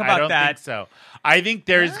want to Bryn. talk about I don't that. think so. I think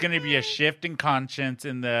there's going to be a shift in conscience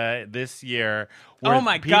in this year. where Oh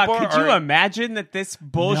my God! people Could you are- imagine that this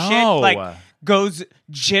bullshit No. goes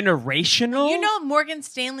generational? Morgan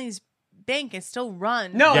Stanley's bank is still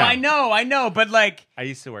run. No, Yeah. I know, but I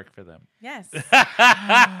used to work for them. Yes.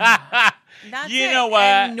 That's You it. know what?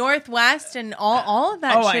 And Northwest and all of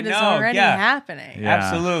that Oh, I shit is know, already yeah. happening. Yeah.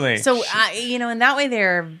 absolutely. So, in that way,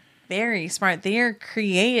 they're very smart. They are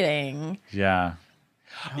creating. Yeah.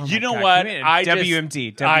 Oh you my know God, what? can we- I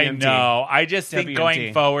WMD. I know. I just think going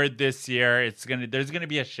WMD. forward this year, there's gonna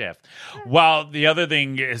be a shift. Well, the other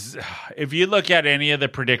thing is, if you look at any of the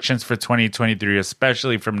predictions for 2023,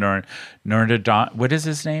 especially from Nostradamus, what is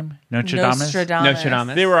his name? Nostradamus.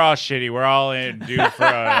 Nostradamus. They were all shitty. We're all in due for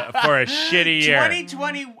a shitty year.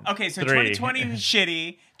 2020. Okay, so 3. 2020 was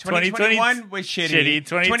shitty. 2020 2021 was shitty.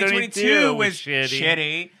 2022 was was shitty.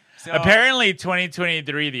 shitty. So, Apparently,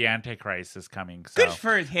 2023, the Antichrist is coming. So Good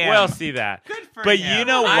for him. We'll see that. Good for but him. you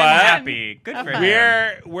know what? I'm happy. Good for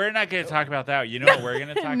him. We're not going to talk about that. You know what we're going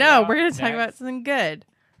to talk about? No, we're going to talk next? about something good.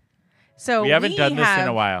 So We haven't done this in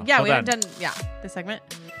a while. Yeah, Hold we haven't on. done. Yeah, the segment.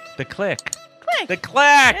 The click. Click. The click.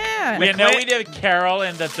 Yeah. We The know click. we did Carol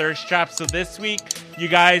and the Thirst Trap. So this week, you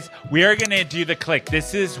guys, we are going to do the click.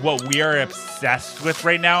 This is what we are obsessed with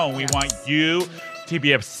right now, and we want you to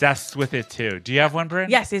be obsessed with it too. Do you have one, Bryn?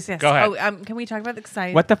 Yes. Go ahead. Oh, can we talk about the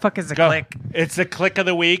site? What the fuck is a Go. click? It's the click of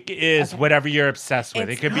the week is whatever you're obsessed with.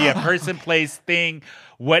 It's- It could be a person, place, thing,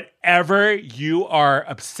 whatever you are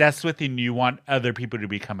obsessed with and you want other people to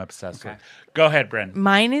become obsessed with. Go ahead, Bryn.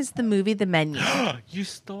 Mine is the movie The Menu. You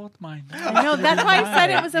stole mine. No, that's why I said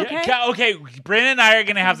it was okay. Yeah, okay, Bryn and I are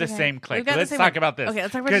going to have the okay. same click. We've got the Let's same talk one. about this. Okay,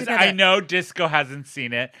 let's talk about it Because I together. know Disco hasn't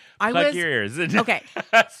seen it. I Plug was- your ears. Okay.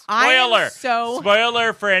 Spoiler. I am so-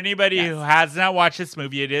 Spoiler for anybody Yes. who has not watched this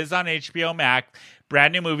movie. It is on HBO Max.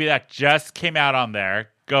 Brand new movie that just came out on there.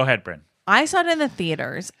 Go ahead, Bryn. I saw it in the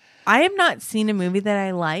theaters. I have not seen a movie that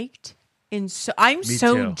I liked. I'm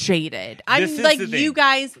so too. jaded. This I'm is like the thing. you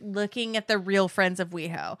guys looking at the Real Friends of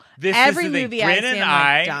WeHo. This Every is the thing. movie I see,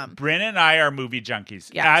 I'm like, dumb. Bryn and I are movie junkies.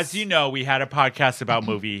 Yes. As you know, we had a podcast about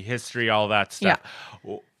movie history, all that stuff.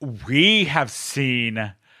 We have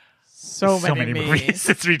seen so many movies.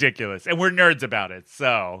 It's ridiculous. And we're nerds about it.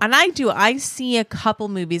 So And I see a couple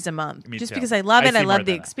movies a month. Me just too. because I love I it. I see more love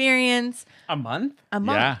the than that. experience. A month? A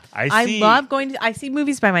month. Yeah, I I see- love going to I see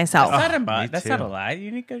movies by myself. That's not a me month. That's not too. a lie.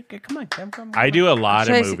 You need to come on. Come I do a lot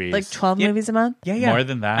Should I of see, movies. like 12 Yeah. movies a month? Yeah. More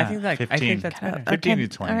than that. I think I 15. think that's better. 15 to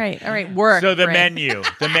 20. All right. Work. So the Brent. menu.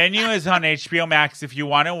 The menu is on HBO Max if you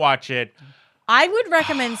want to watch it. I would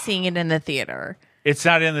recommend seeing it in the theater. It's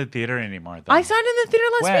not in the theater anymore, though. I saw it in the theater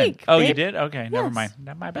last When? week. Oh, babe. you did? Okay, never Yes. mind.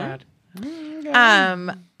 Not my bad.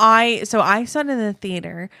 I saw it in the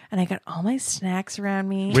theater, and I got all my snacks around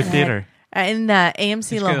me. With and theater? in the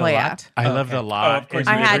AMC La get a Jolla. lot? I love the lot. of course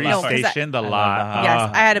in you did. I had- Liberty no, 'cause Station, the love lot. the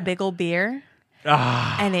Yes, I had a big old beer,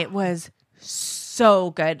 and it was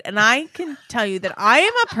so good. And I can tell you that I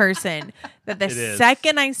am a person that the It is.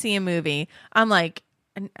 second I see a movie, I'm like,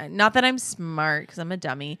 not that I'm smart because I'm a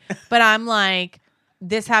dummy, but I'm like,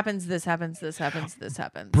 this happens, this happens, this happens, this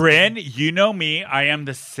happens. Bryn, you know me. I am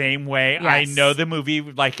the same way. I Yes. know the movie,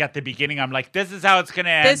 like at the beginning, I'm like, this is how it's going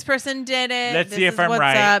to end. This person did it. Let's this see if is I'm what's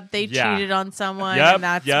right. up. They Yeah. cheated on someone, Yep, and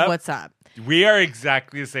that's yep. what's up. We are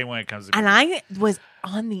exactly the same when it comes to And movies. I was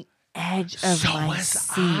on the edge of So my was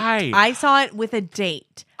seat. I. saw it with a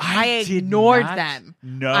date. I did ignored not them.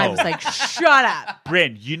 know. I was like, shut up.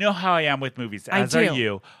 Bryn, you know how I am with movies, I as are do.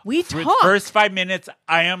 you. We For the talk. first 5 minutes,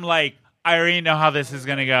 I am like, I already know how this is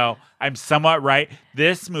going to go. I'm somewhat right.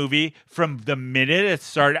 This movie, from the minute it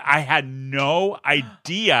started, I had no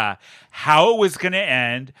idea how it was going to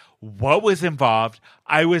end, what was involved.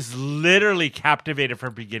 I was literally captivated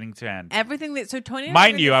from beginning to end. Everything that Tony and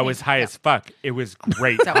Mind are you, the I same- was high Yeah. as fuck. It was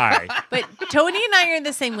great high. But Tony and I are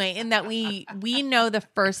the same way in that we know the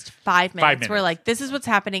first 5 minutes. 5 minutes. We're like, this is what's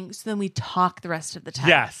happening. So then we talk the rest of the time.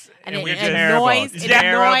 Yes. And, And it we're terrible. annoys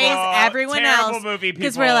Terrible. everyone Terrible else movie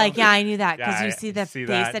because people. we're like, yeah, I knew that because Yeah, you see the see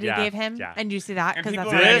face that, that he yeah, gave him, yeah. and you see that And because that's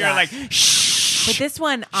people what I around you are got. like, shh. But this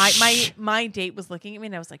one, my date was looking at me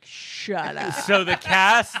and I was like, shut up. So the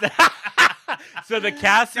cast, so the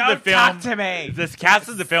cast of the Don't film, talk to me. This cast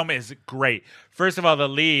of the film is great. First of all, the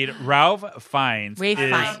lead, Ralph Fiennes, Rafe is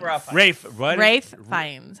Fiennes. Rafe. What? Rafe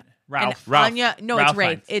Fiennes. Ralph. And Ralph. Anya, no, Ralph it's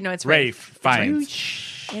Rafe. Fiennes. No, it's Rafe Rafe.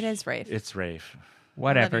 Fiennes. It is Rafe. It's Rafe.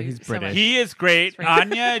 Whatever. love you He's so British. much. He is great.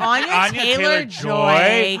 Anya Taylor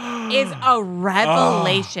Joy is a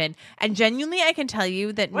revelation, and genuinely, I can tell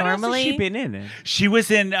you that What normally else has she been in? She was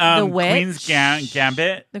in Witch. Queen's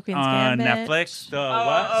Gambit The Queen's on Gambit. Netflix. The Oh,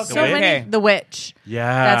 what? okay. The so Witch? many. The Witch.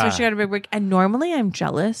 Yeah, That's when she got a big break. And normally, I'm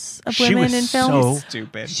jealous of She women was in films. so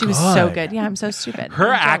Stupid. She was so good. good. Yeah, I'm so stupid.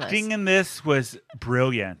 Her I'm jealous. acting in this was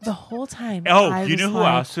brilliant. the whole time. Oh, I you was know who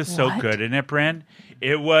like, else was so what? good in it, Bren?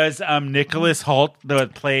 It was Nicholas Hoult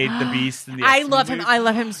that played the Beast in the I X-Men love him. movies. I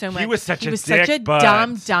love him so much. He was such a such a dick, but-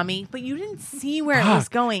 dumb dummy, but you didn't see where it was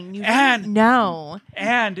going. You And- didn't know.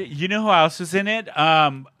 And you know who else was in it?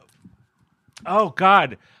 Oh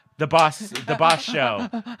God, the boss show.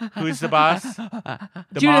 Who's the boss? The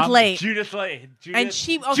Judith Light. Judith Light. And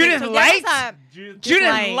she. Okay, Judith so there Light? was a- Judith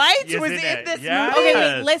Light Lights is was in in it. this Yes. movie.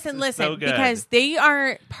 Okay, wait, listen, It's so good. because they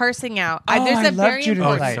are parsing out. Oh, There's I a love very Judith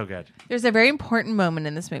Oh, important. it's so good. There's a very important moment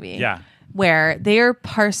in this movie. Yeah. Where they are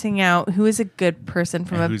parsing out who is a good person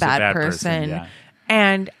from And a who's a bad, bad person. person, yeah.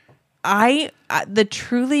 And the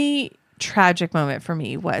truly tragic moment for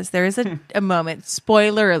me was there is a moment,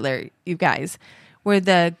 spoiler alert, you guys, where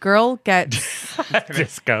the girl gets,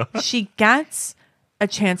 Disco. she gets a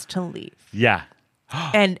chance to leave. Yeah.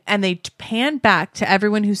 And they pan back to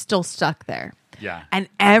everyone who's still stuck there. Yeah. And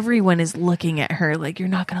everyone is looking at her like, you're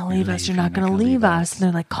not going to leave us. You're not going to leave us. And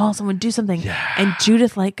they're like, call someone, do something. Yeah. And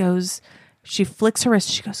Judith Light goes, she flicks her wrist.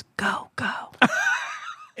 She goes, go.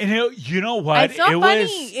 And you know what? It's not it funny. was.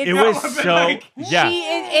 It's it not- was so. Yeah.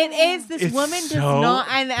 It is. This It's woman does so not.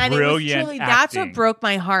 And it was brilliant truly, that's what acting. broke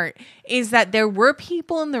my heart, is that there were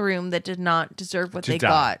people in the room that did not deserve what To they die.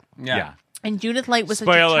 got. Yeah. And Judith Light was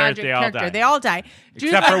Spoiler such a alert, tragic they all character. die. They all die.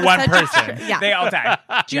 Except for one person. Yeah. They all died.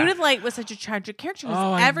 Judith Light was such a tragic character because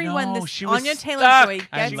Oh, I everyone, know. this She was Anya stuck. Taylor-Joy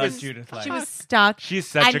I gets love in- Judith Light. She was stuck. She's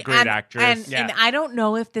such a great actress. And I don't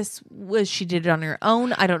know if this was she did it on her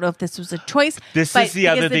own. I don't know if this was a choice. This but is the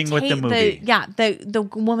other because thing with the movie. the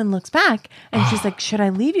woman looks back and she's like, "Should I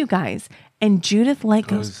leave you guys?" And Judith Light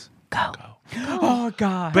goes, "Go." Oh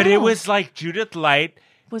God. But it was like Judith Light,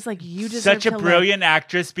 Was like, you deserve such a to live. brilliant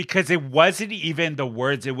actress, because it wasn't even the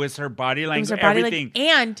words; it was her body It language, was her body everything.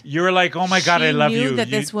 and You were like, "Oh my God, she I love knew you." that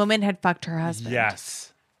You- this woman had fucked her husband.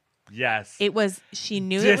 Yes. It was. She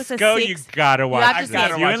knew it was a Disco, six. you gotta watch. have to it. see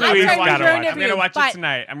it. You and I'm Louise trying to gotta ruin watch. it I'm for it. you. gonna watch But- it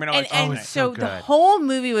tonight. I'm gonna watch it And tonight. it's so so the good. whole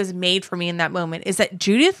movie was made for me in that moment, is that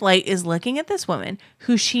Judith Light is looking at this woman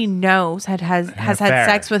who she knows has had affair.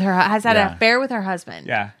 sex with her, has had Yeah. an affair with her husband.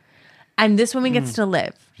 Yeah. and this woman gets to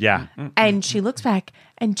live. Yeah. And she looks back,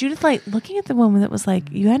 and Judith Light looking at the woman that was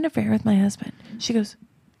like, you had an affair with my husband. She goes,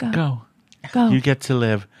 go. You get to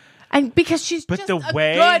live. And because she's But just the a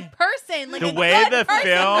way- good person. Like the a way good the person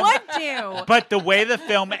film- would do. But the way the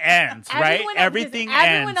film ends, right? Everyone else- Everything because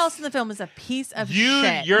ends. everyone else in the film is a piece of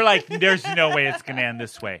shit. You're like, there's no way it's gonna end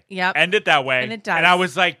this way. Yep. End it that way. And it does. And I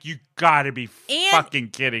was like, you gotta be And- fucking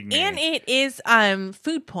kidding me. And it is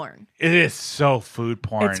food porn. It is so food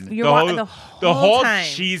porn. It's- you're wa- the whole time.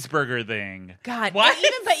 cheeseburger thing. God. What?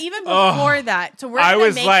 But even before that. So we're I going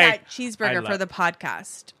was to make like, that I cheeseburger for love- the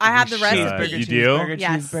podcast. I have the should. recipe. You do? Cheeseburger,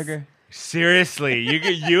 Yes. cheeseburger. Seriously,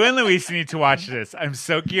 you and Luis need to watch this. I'm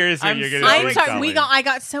so curious what I'm you're gonna so think. I'm sorry. Dolly. I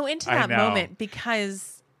got so into I that know. moment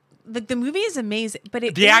because the movie is amazing, but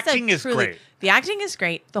The acting is great. The acting is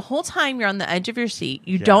great. The whole time you're on the edge of your seat.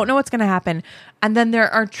 You don't know what's going to happen, and then there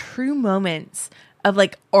are true moments of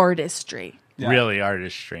like artistry Really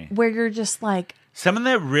artistry. where you're just like, Some of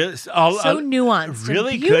the really so nuanced, and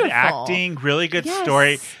really good beautiful. acting, really good Yes.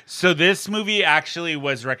 story. So this movie actually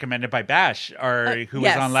was recommended by Bash, who yes.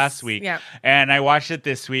 was on last week, Yeah. and I watched it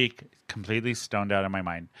this week, completely stoned out of my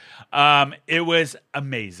mind. It was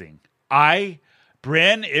amazing.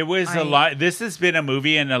 Bryn, it was a lot. This has been a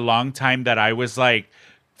movie in a long time that I was like,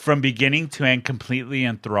 from beginning to end, completely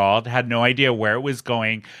enthralled. Had no idea where it was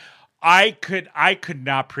going. I could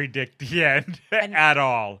not predict the end at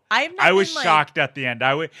all. I've not I was been, like- shocked at the end.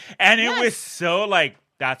 It Yes. was so like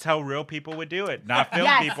that's how real people would do it, not film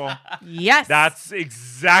Yes. people. yes, That's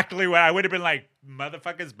exactly what I would have been like.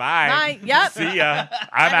 Motherfuckers, bye. Bye. Yep. See ya.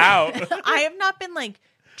 I'm out. I have not been like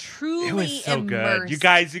truly It was so immersed good. You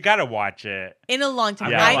guys, you gotta watch it. in a long time.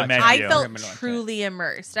 Yeah, I commend I you. felt I'm gonna watch it. truly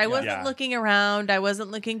immersed. I wasn't Yeah. looking around. I wasn't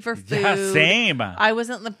looking for food. Yeah, same. I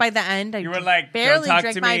wasn't by the end. I You were like, "Don't barely talk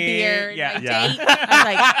drank to my me." beer. Yeah. My Yeah. date.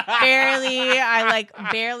 I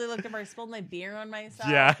barely looked at my. I spilled my beer on myself.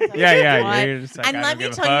 Yeah. 'Cause I was Yeah, like, yeah, "What?" you're just like, and I let don't me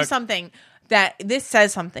give a tell you fuck. something that this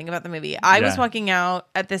says something about the movie. I was Yeah. walking out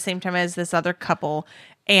at the same time as this other couple.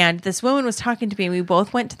 And this woman was talking to me. We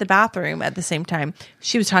both went to the bathroom at the same time.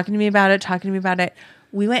 She was talking to me about it.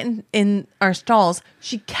 We went in our stalls.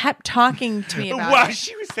 She kept talking to me about Wow, it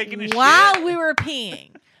she was taking a while shit. we were peeing.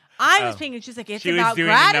 I was peeing, and she's like, "It's She was about doing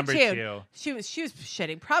the number gratitude." two. She was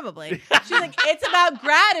shitting, probably. She's like, "It's about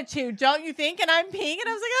gratitude, don't you think?" And I'm peeing, and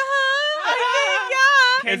I was like,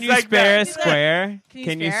 "Yeah." Can It's you like spare that. a square?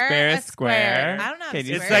 Can you spare a square? I don't know how to Can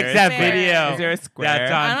you spare It's a like that spare. video. Is there a square?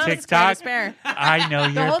 That's I on don't know how to TikTok. spare. I know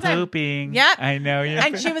you're whole time. pooping. Yep. I know you're.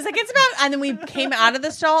 And she was like, "It's about," and then we came out of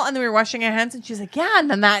the stall and then we were washing our hands and she was like, "Yeah."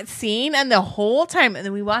 And then that scene and the whole time. And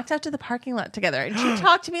then we walked out to the parking lot together and she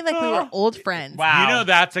talked to me like we were old friends. Wow. You know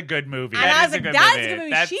that's a good movie. And That I is was a like, good "That's movie. a good movie."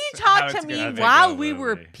 That's She how talked it's to good. me That's a while good we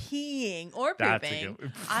were movie. peeing or That's a pooping.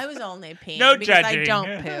 good- I was only peeing No because judging. I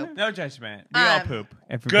don't poop. No judgment. We all Um, poop.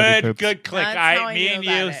 Everybody poops. Good click. That's how I Me knew and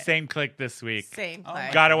about you, it. same click this week. Same Oh play.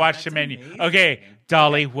 my Gotta watch that's the menu. amazing. Okay,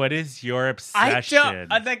 Dolly, what is your I obsession?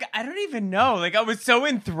 don't. I don't even know. Like, I was so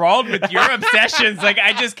enthralled with your obsessions. Like,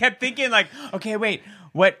 I just kept thinking, like, okay, wait,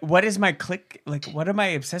 what is my click? Like, what am I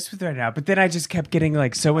obsessed with right now? But then I just kept getting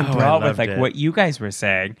like so enthralled with loved like it. what you guys were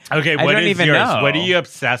saying. Okay, I what don't is even yours? know. What are you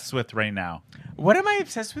obsessed with right now? What am I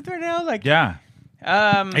obsessed with right now? Like, Yeah,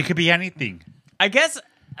 um, it could be anything. I guess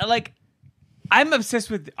like I'm obsessed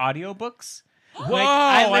with audiobooks. Whoa, Like,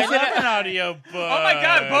 I listen love to- an audio book. Oh my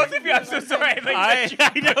god, both of you! I'm so sorry. Like,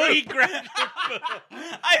 I know he grabbed your book.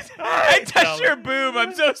 I touched your boob.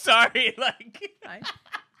 I'm so sorry. Like,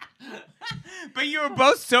 but you were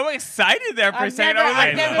both so excited there for a I've second. never- I was like,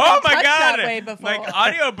 I've never oh been my touched god! that way before. Like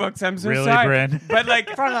audiobooks. I'm so Really, sorry. Bryn? But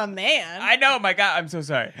like, From a man. I know. My god, I'm so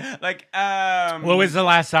sorry. Like, What was the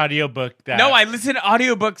last audio book that? No, I listen to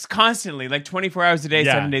audiobooks constantly, like 24 hours a day,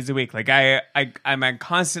 Yeah. 7 days a week. Like I'm on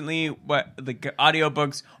constantly like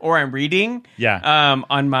audiobooks or I'm reading. Yeah.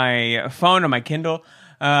 On my phone, on my Kindle.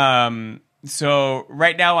 So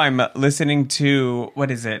right now I'm listening to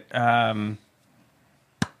what is it?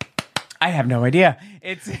 I have no idea.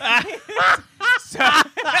 It's so,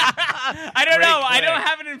 I don't know. I don't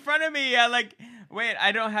have it in front of me. Wait,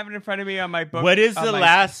 I don't have it in front of me on my book. What is on the my-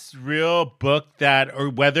 last real book that, or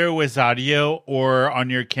whether it was audio or on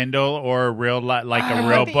your Kindle or a real like a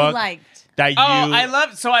real that you book liked. that you? Oh, I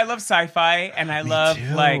love sci-fi, and I love too.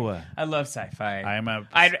 I love sci-fi. I'm a-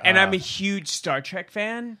 I'm a huge Star Trek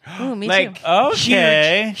fan. Ooh, me Like, too.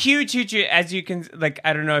 Okay. huge. As you can, like,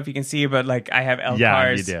 I don't know if you can see, but like, I have Yeah,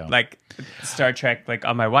 L-Cars, you do. like Star Trek, like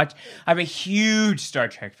on my watch. I'm a huge Star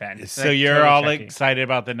Trek fan. So Like, you're total all Trekkie. excited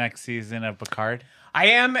about the next season of Picard? I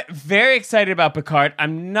am very excited about Picard.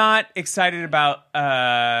 I'm not excited about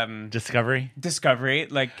Discovery? Discovery.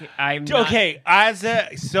 Like, I'm not- Okay,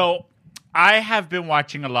 I have been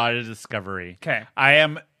watching a lot of Discovery. Okay. I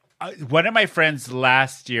am. One of my friends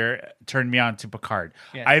last year turned me on to Picard.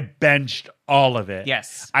 Yes. I binged all of it.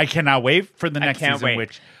 Yes. I cannot wait for the next can't season. wait.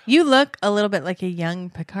 Which You look a little bit like a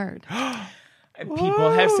young Picard.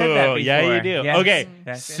 People have said that before. Yeah, you do. Yes. Okay,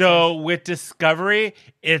 Yes, so with Discovery,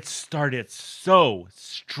 it started so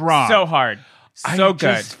strong, so hard. So I good.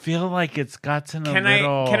 just feel like it's gotten a Can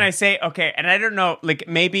little. I say okay? And I don't know, like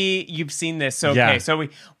maybe you've seen this. So Yeah. okay, so we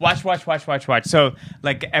watch. So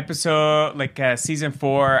like episode, like season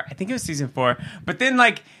 4. I think it was season 4. But then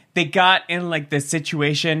like they got in like this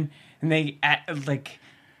situation, and they like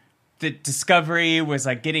the Discovery was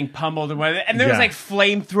like getting pummeled and whatever, and there was Yeah. like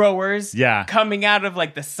flamethrowers, Yeah. coming out of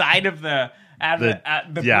like the side of the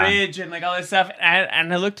yeah. bridge and like all this stuff.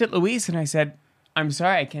 And I looked at Luis and I said, "I'm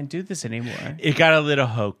sorry, I can't do this anymore." It got a little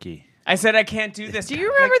hokey. I said, "I can't do this." Do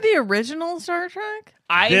you remember the original Star Trek?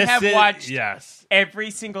 I This have is- watched yes. every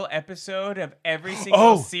single episode of every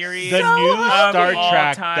single series. the new of Star all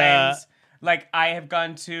Trek. times. Like I have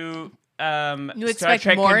gone to You Star expect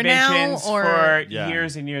Trek more now, conventions or- for Yeah.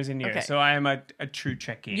 years and years and years. Okay. So I am a true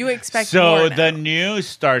Trekkie. You expect So more the now. new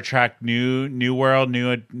Star Trek, new world,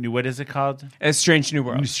 new what is it called? A Strange New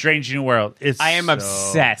World. Strange New World. It's I am so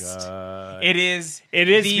obsessed. good. It is. It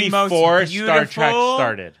is the before most Star Trek beautiful,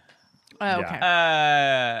 started Oh,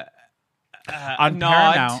 okay. on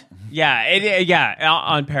nod. Paramount. Yeah,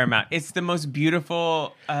 on Paramount. It's the most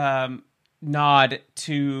beautiful nod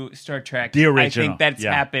to Star Trek. The I original. think that's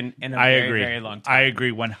Yeah. happened in a I very, agree. very long time. I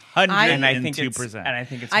agree 102%. and I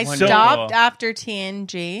think it's I wonderful. stopped after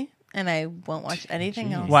TNG, and I won't watch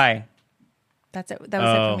anything else. Why? That's it. That was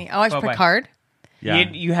it Oh. for me. I watched Why? Picard. Yeah.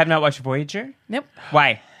 You have not watched Voyager? Nope.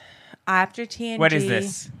 Why? After TNG. What is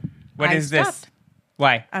this? What I is this? stopped.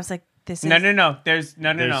 Why? I was like, this is No. There's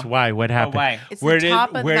no. There's why. What happened? why? It's the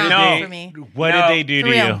top of the mountain they, for me. What No. did they do to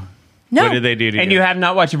For real. you? No. What did they do to And you? you have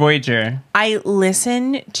not watched Voyager. I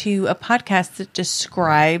listen to a podcast that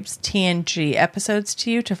describes TNG episodes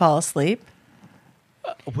to you to fall asleep.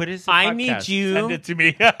 What is the I podcast? need you- Send it to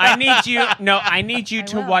me. I need you. No, I need you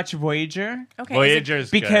to will. watch Voyager. Okay. Voyager's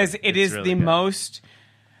Because good. it It's is really the good. most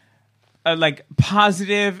like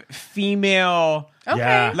positive female. Okay.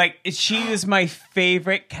 Yeah. Like she is my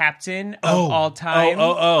favorite captain of all time.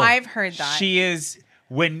 I've heard that. She is.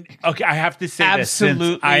 Okay, I have to say this. Since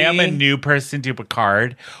Absolutely. I am a new person to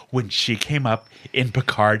Picard. When she came up in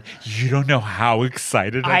Picard, you don't know how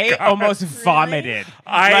excited I I got. almost vomited.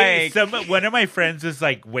 Like, One of my friends was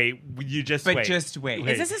like, "Wait, you just but wait." just wait.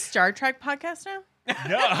 Is this a Star Trek podcast now?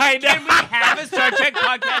 No, I Can we know. have a Star Trek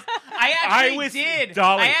podcast? I actually was- did.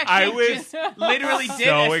 Dolly, I I actually was just literally did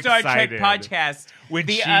so a Star excited. Trek podcast When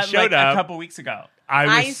she like showed up. a couple weeks ago. I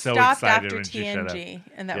was I so stopped excited after when she showed up. TNG,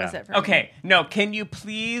 and that Yeah. was it for me. Okay, no. Can you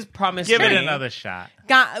please promise Give me? it another shot.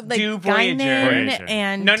 Like Do Voyager. Guinan Voyager.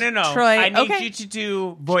 and No. Troy. I need okay. you to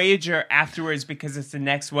do Voyager afterwards because it's the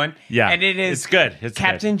next one. Yeah, and it is it's good. It's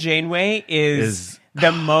Captain Janeway is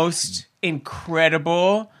the most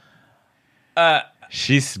incredible.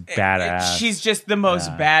 She's badass. She's just the most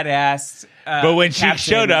badass. But when she captain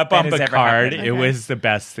showed up that on has ever Picard, happened. it was the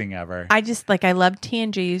best thing ever. I just I love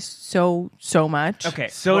TNG so much. Okay,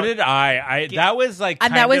 So well, did I. That was like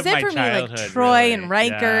And kind that was of it my for me. childhood, Like Troy really. and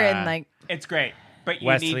Riker Yeah. and like It's great, but you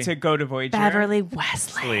Wesley. need to go to Voyager. Beverly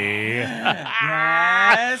Wesley.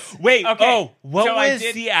 Yes. Wait. Okay, Oh, what so I was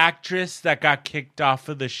did- the actress that got kicked off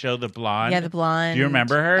of the show, The Blonde? Yeah, the blonde. Do you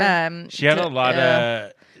remember her? She had a lot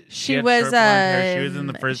of. She had was short blonde hair. She was in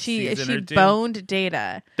the first she season or two. boned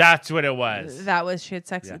Data. That's what it was. That was she had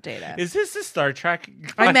sex with Data. Is this a Star Trek?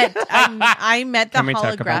 I met the Can we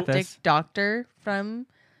talk about holographic this? doctor from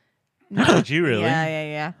Did you really?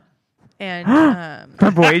 Yeah. And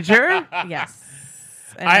For Voyager? yes.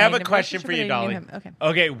 And I have a never question watched for it, you, but I knew Dolly. him. Okay.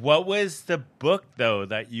 Okay, what was the book though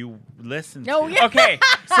that you listened to? Oh, yeah. Okay,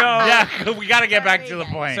 so Yeah, we got to get back to the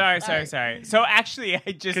point. Sorry. So actually, I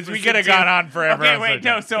just Because we listened could have to- gone on forever. Okay, on wait,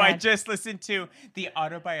 Star no. Trek. So I ahead. just listened to the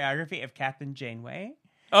autobiography of Captain Janeway.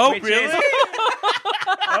 Oh, which really? is-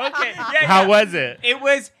 okay, yeah. How was it? It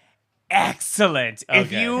was excellent.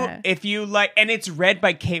 Okay. If you like, and it's read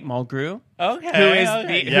by Kate Mulgrew. Okay. Who is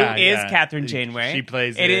okay. Catherine Janeway? She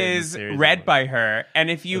plays it in the is series read of- by her, and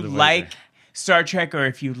if you the like Voyager. Star Trek or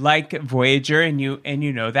if you like Voyager and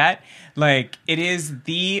you know that, like, it is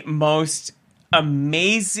the most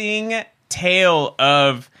amazing tale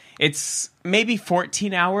of. it's maybe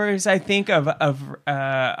 14 hours, I think, of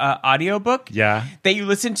audiobook that you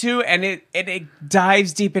listen to, and it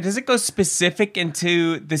dives deep. It doesn't go specific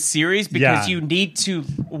into the series because you need to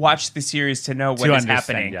watch the series to know what is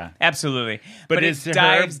happening. Yeah. Absolutely. But it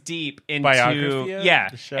dives deep into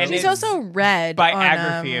and she's also read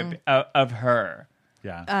biography of her.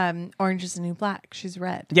 Yeah. Orange is the New Black. She's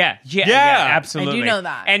red. Yeah, absolutely. I do know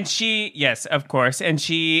that. And yes, of course. And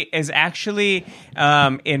she is actually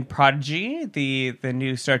in Prodigy, the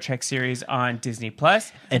new Star Trek series on Disney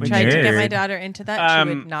Plus. I tried to get my daughter into that. She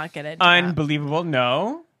would not get into Unbelievable.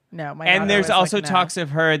 No. No, my daughter And there's was also like, no. talks of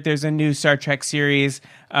her. There's a new Star Trek series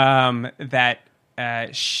that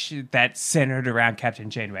centered around Captain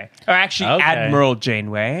Janeway. Or actually Admiral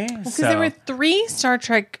Janeway. Because there were 3 Star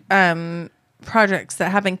Trek projects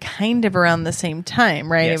that happened kind of around the same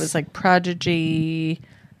time, right? Yes. It was like Prodigy,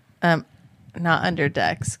 not Under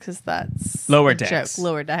Decks, because that's Lower a Decks. joke.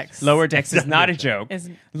 Lower Decks. Lower Decks is not a joke.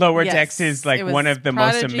 Lower Yes. Decks is like It was one of the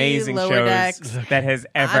Prodigy, most amazing Lower shows Decks, that has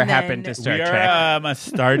ever and happened to then Star We Trek. are a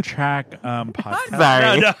Star Trek podcast.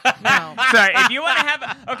 Sorry. No. Sorry, if you want to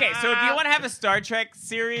have if you want to have a Star Trek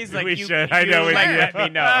series, like We you should. I know we like, should. let me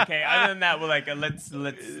know. Okay. Other than that, we're like let's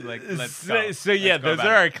go. So yeah, Let's go those about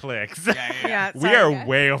are it. our clicks. Yeah, We sorry, are guys.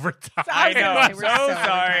 way over time. I know. I'm We're so so over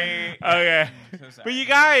sorry. Okay. So sorry. But you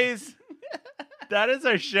guys, that is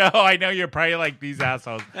our show. I know you're probably like these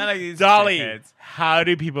assholes. Not like these Dolly, dickheads. how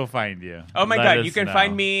do people find you? Oh my Let God! us You can know.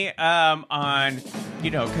 find me on,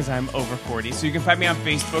 because I'm over 40. So you can find me on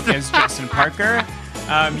Facebook as Justin Parker.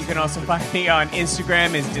 You can also find me on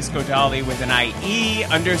Instagram as Disco Dolly with an IE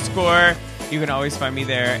 _ You can always find me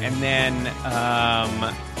there. And then,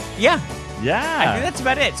 Yeah. I think that's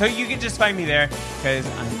about it. So you can just find me there because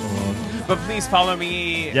I'm old. But please follow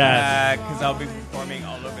me Yes. because I'll be performing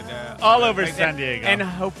all over All over like San that. Diego. And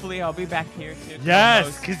hopefully I'll be back here to Yes,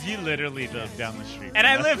 host. because you literally live down the street. And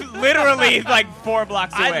I live literally like 4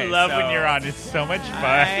 blocks away. I love when so you're on. It's so much fun.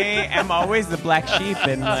 I am always the black sheep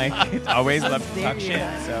and like always love to talk shit.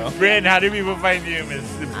 So Bryn, how do people find you, Miss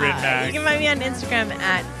Bryn Mac? You can find me on Instagram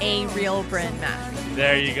at @ARealBrynMac.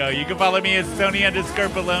 There you go. You can follow me at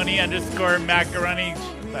Sony_Baloney_Macaroni.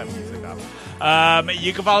 Shut that music off.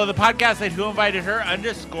 You can follow the podcast at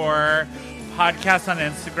 _Whoinvitedher_ podcast on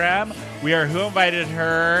Instagram. We are Who Invited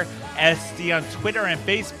Her SD on Twitter and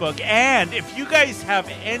Facebook. And if you guys have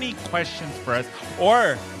any questions for us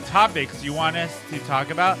or topics you want us to talk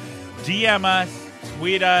about, DM us,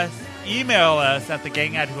 tweet us, email us at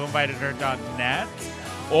thegang@whoinvitedher.net.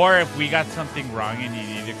 Or if we got something wrong and you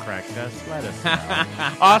need to correct us, let us know.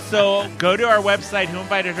 Also, go to our website,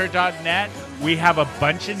 whoinvitedher.net. We have a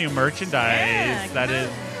bunch of new merchandise that is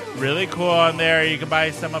really cool on there. You can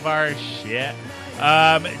buy some of our shit.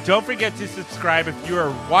 Don't forget to subscribe. If you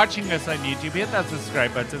are watching us on YouTube, hit that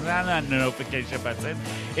subscribe button and that notification button.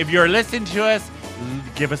 If you're listening to us,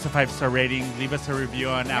 give us a 5-star rating. Leave us a review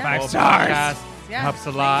on Apple 5 stars. Podcasts. Yeah, Helps a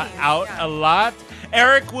please. lot out Yeah. a lot.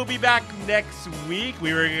 Eric will be back next week.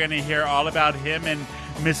 We were going to hear all about him and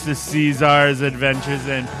Mr. Caesar's adventures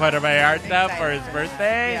in Puerto Vallarta for his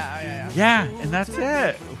birthday. Yeah, and that's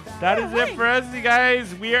it. That is it for us, you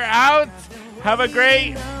guys. We are out. Have a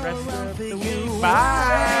great rest of the week.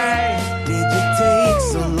 Bye. Did you take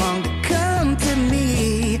so long?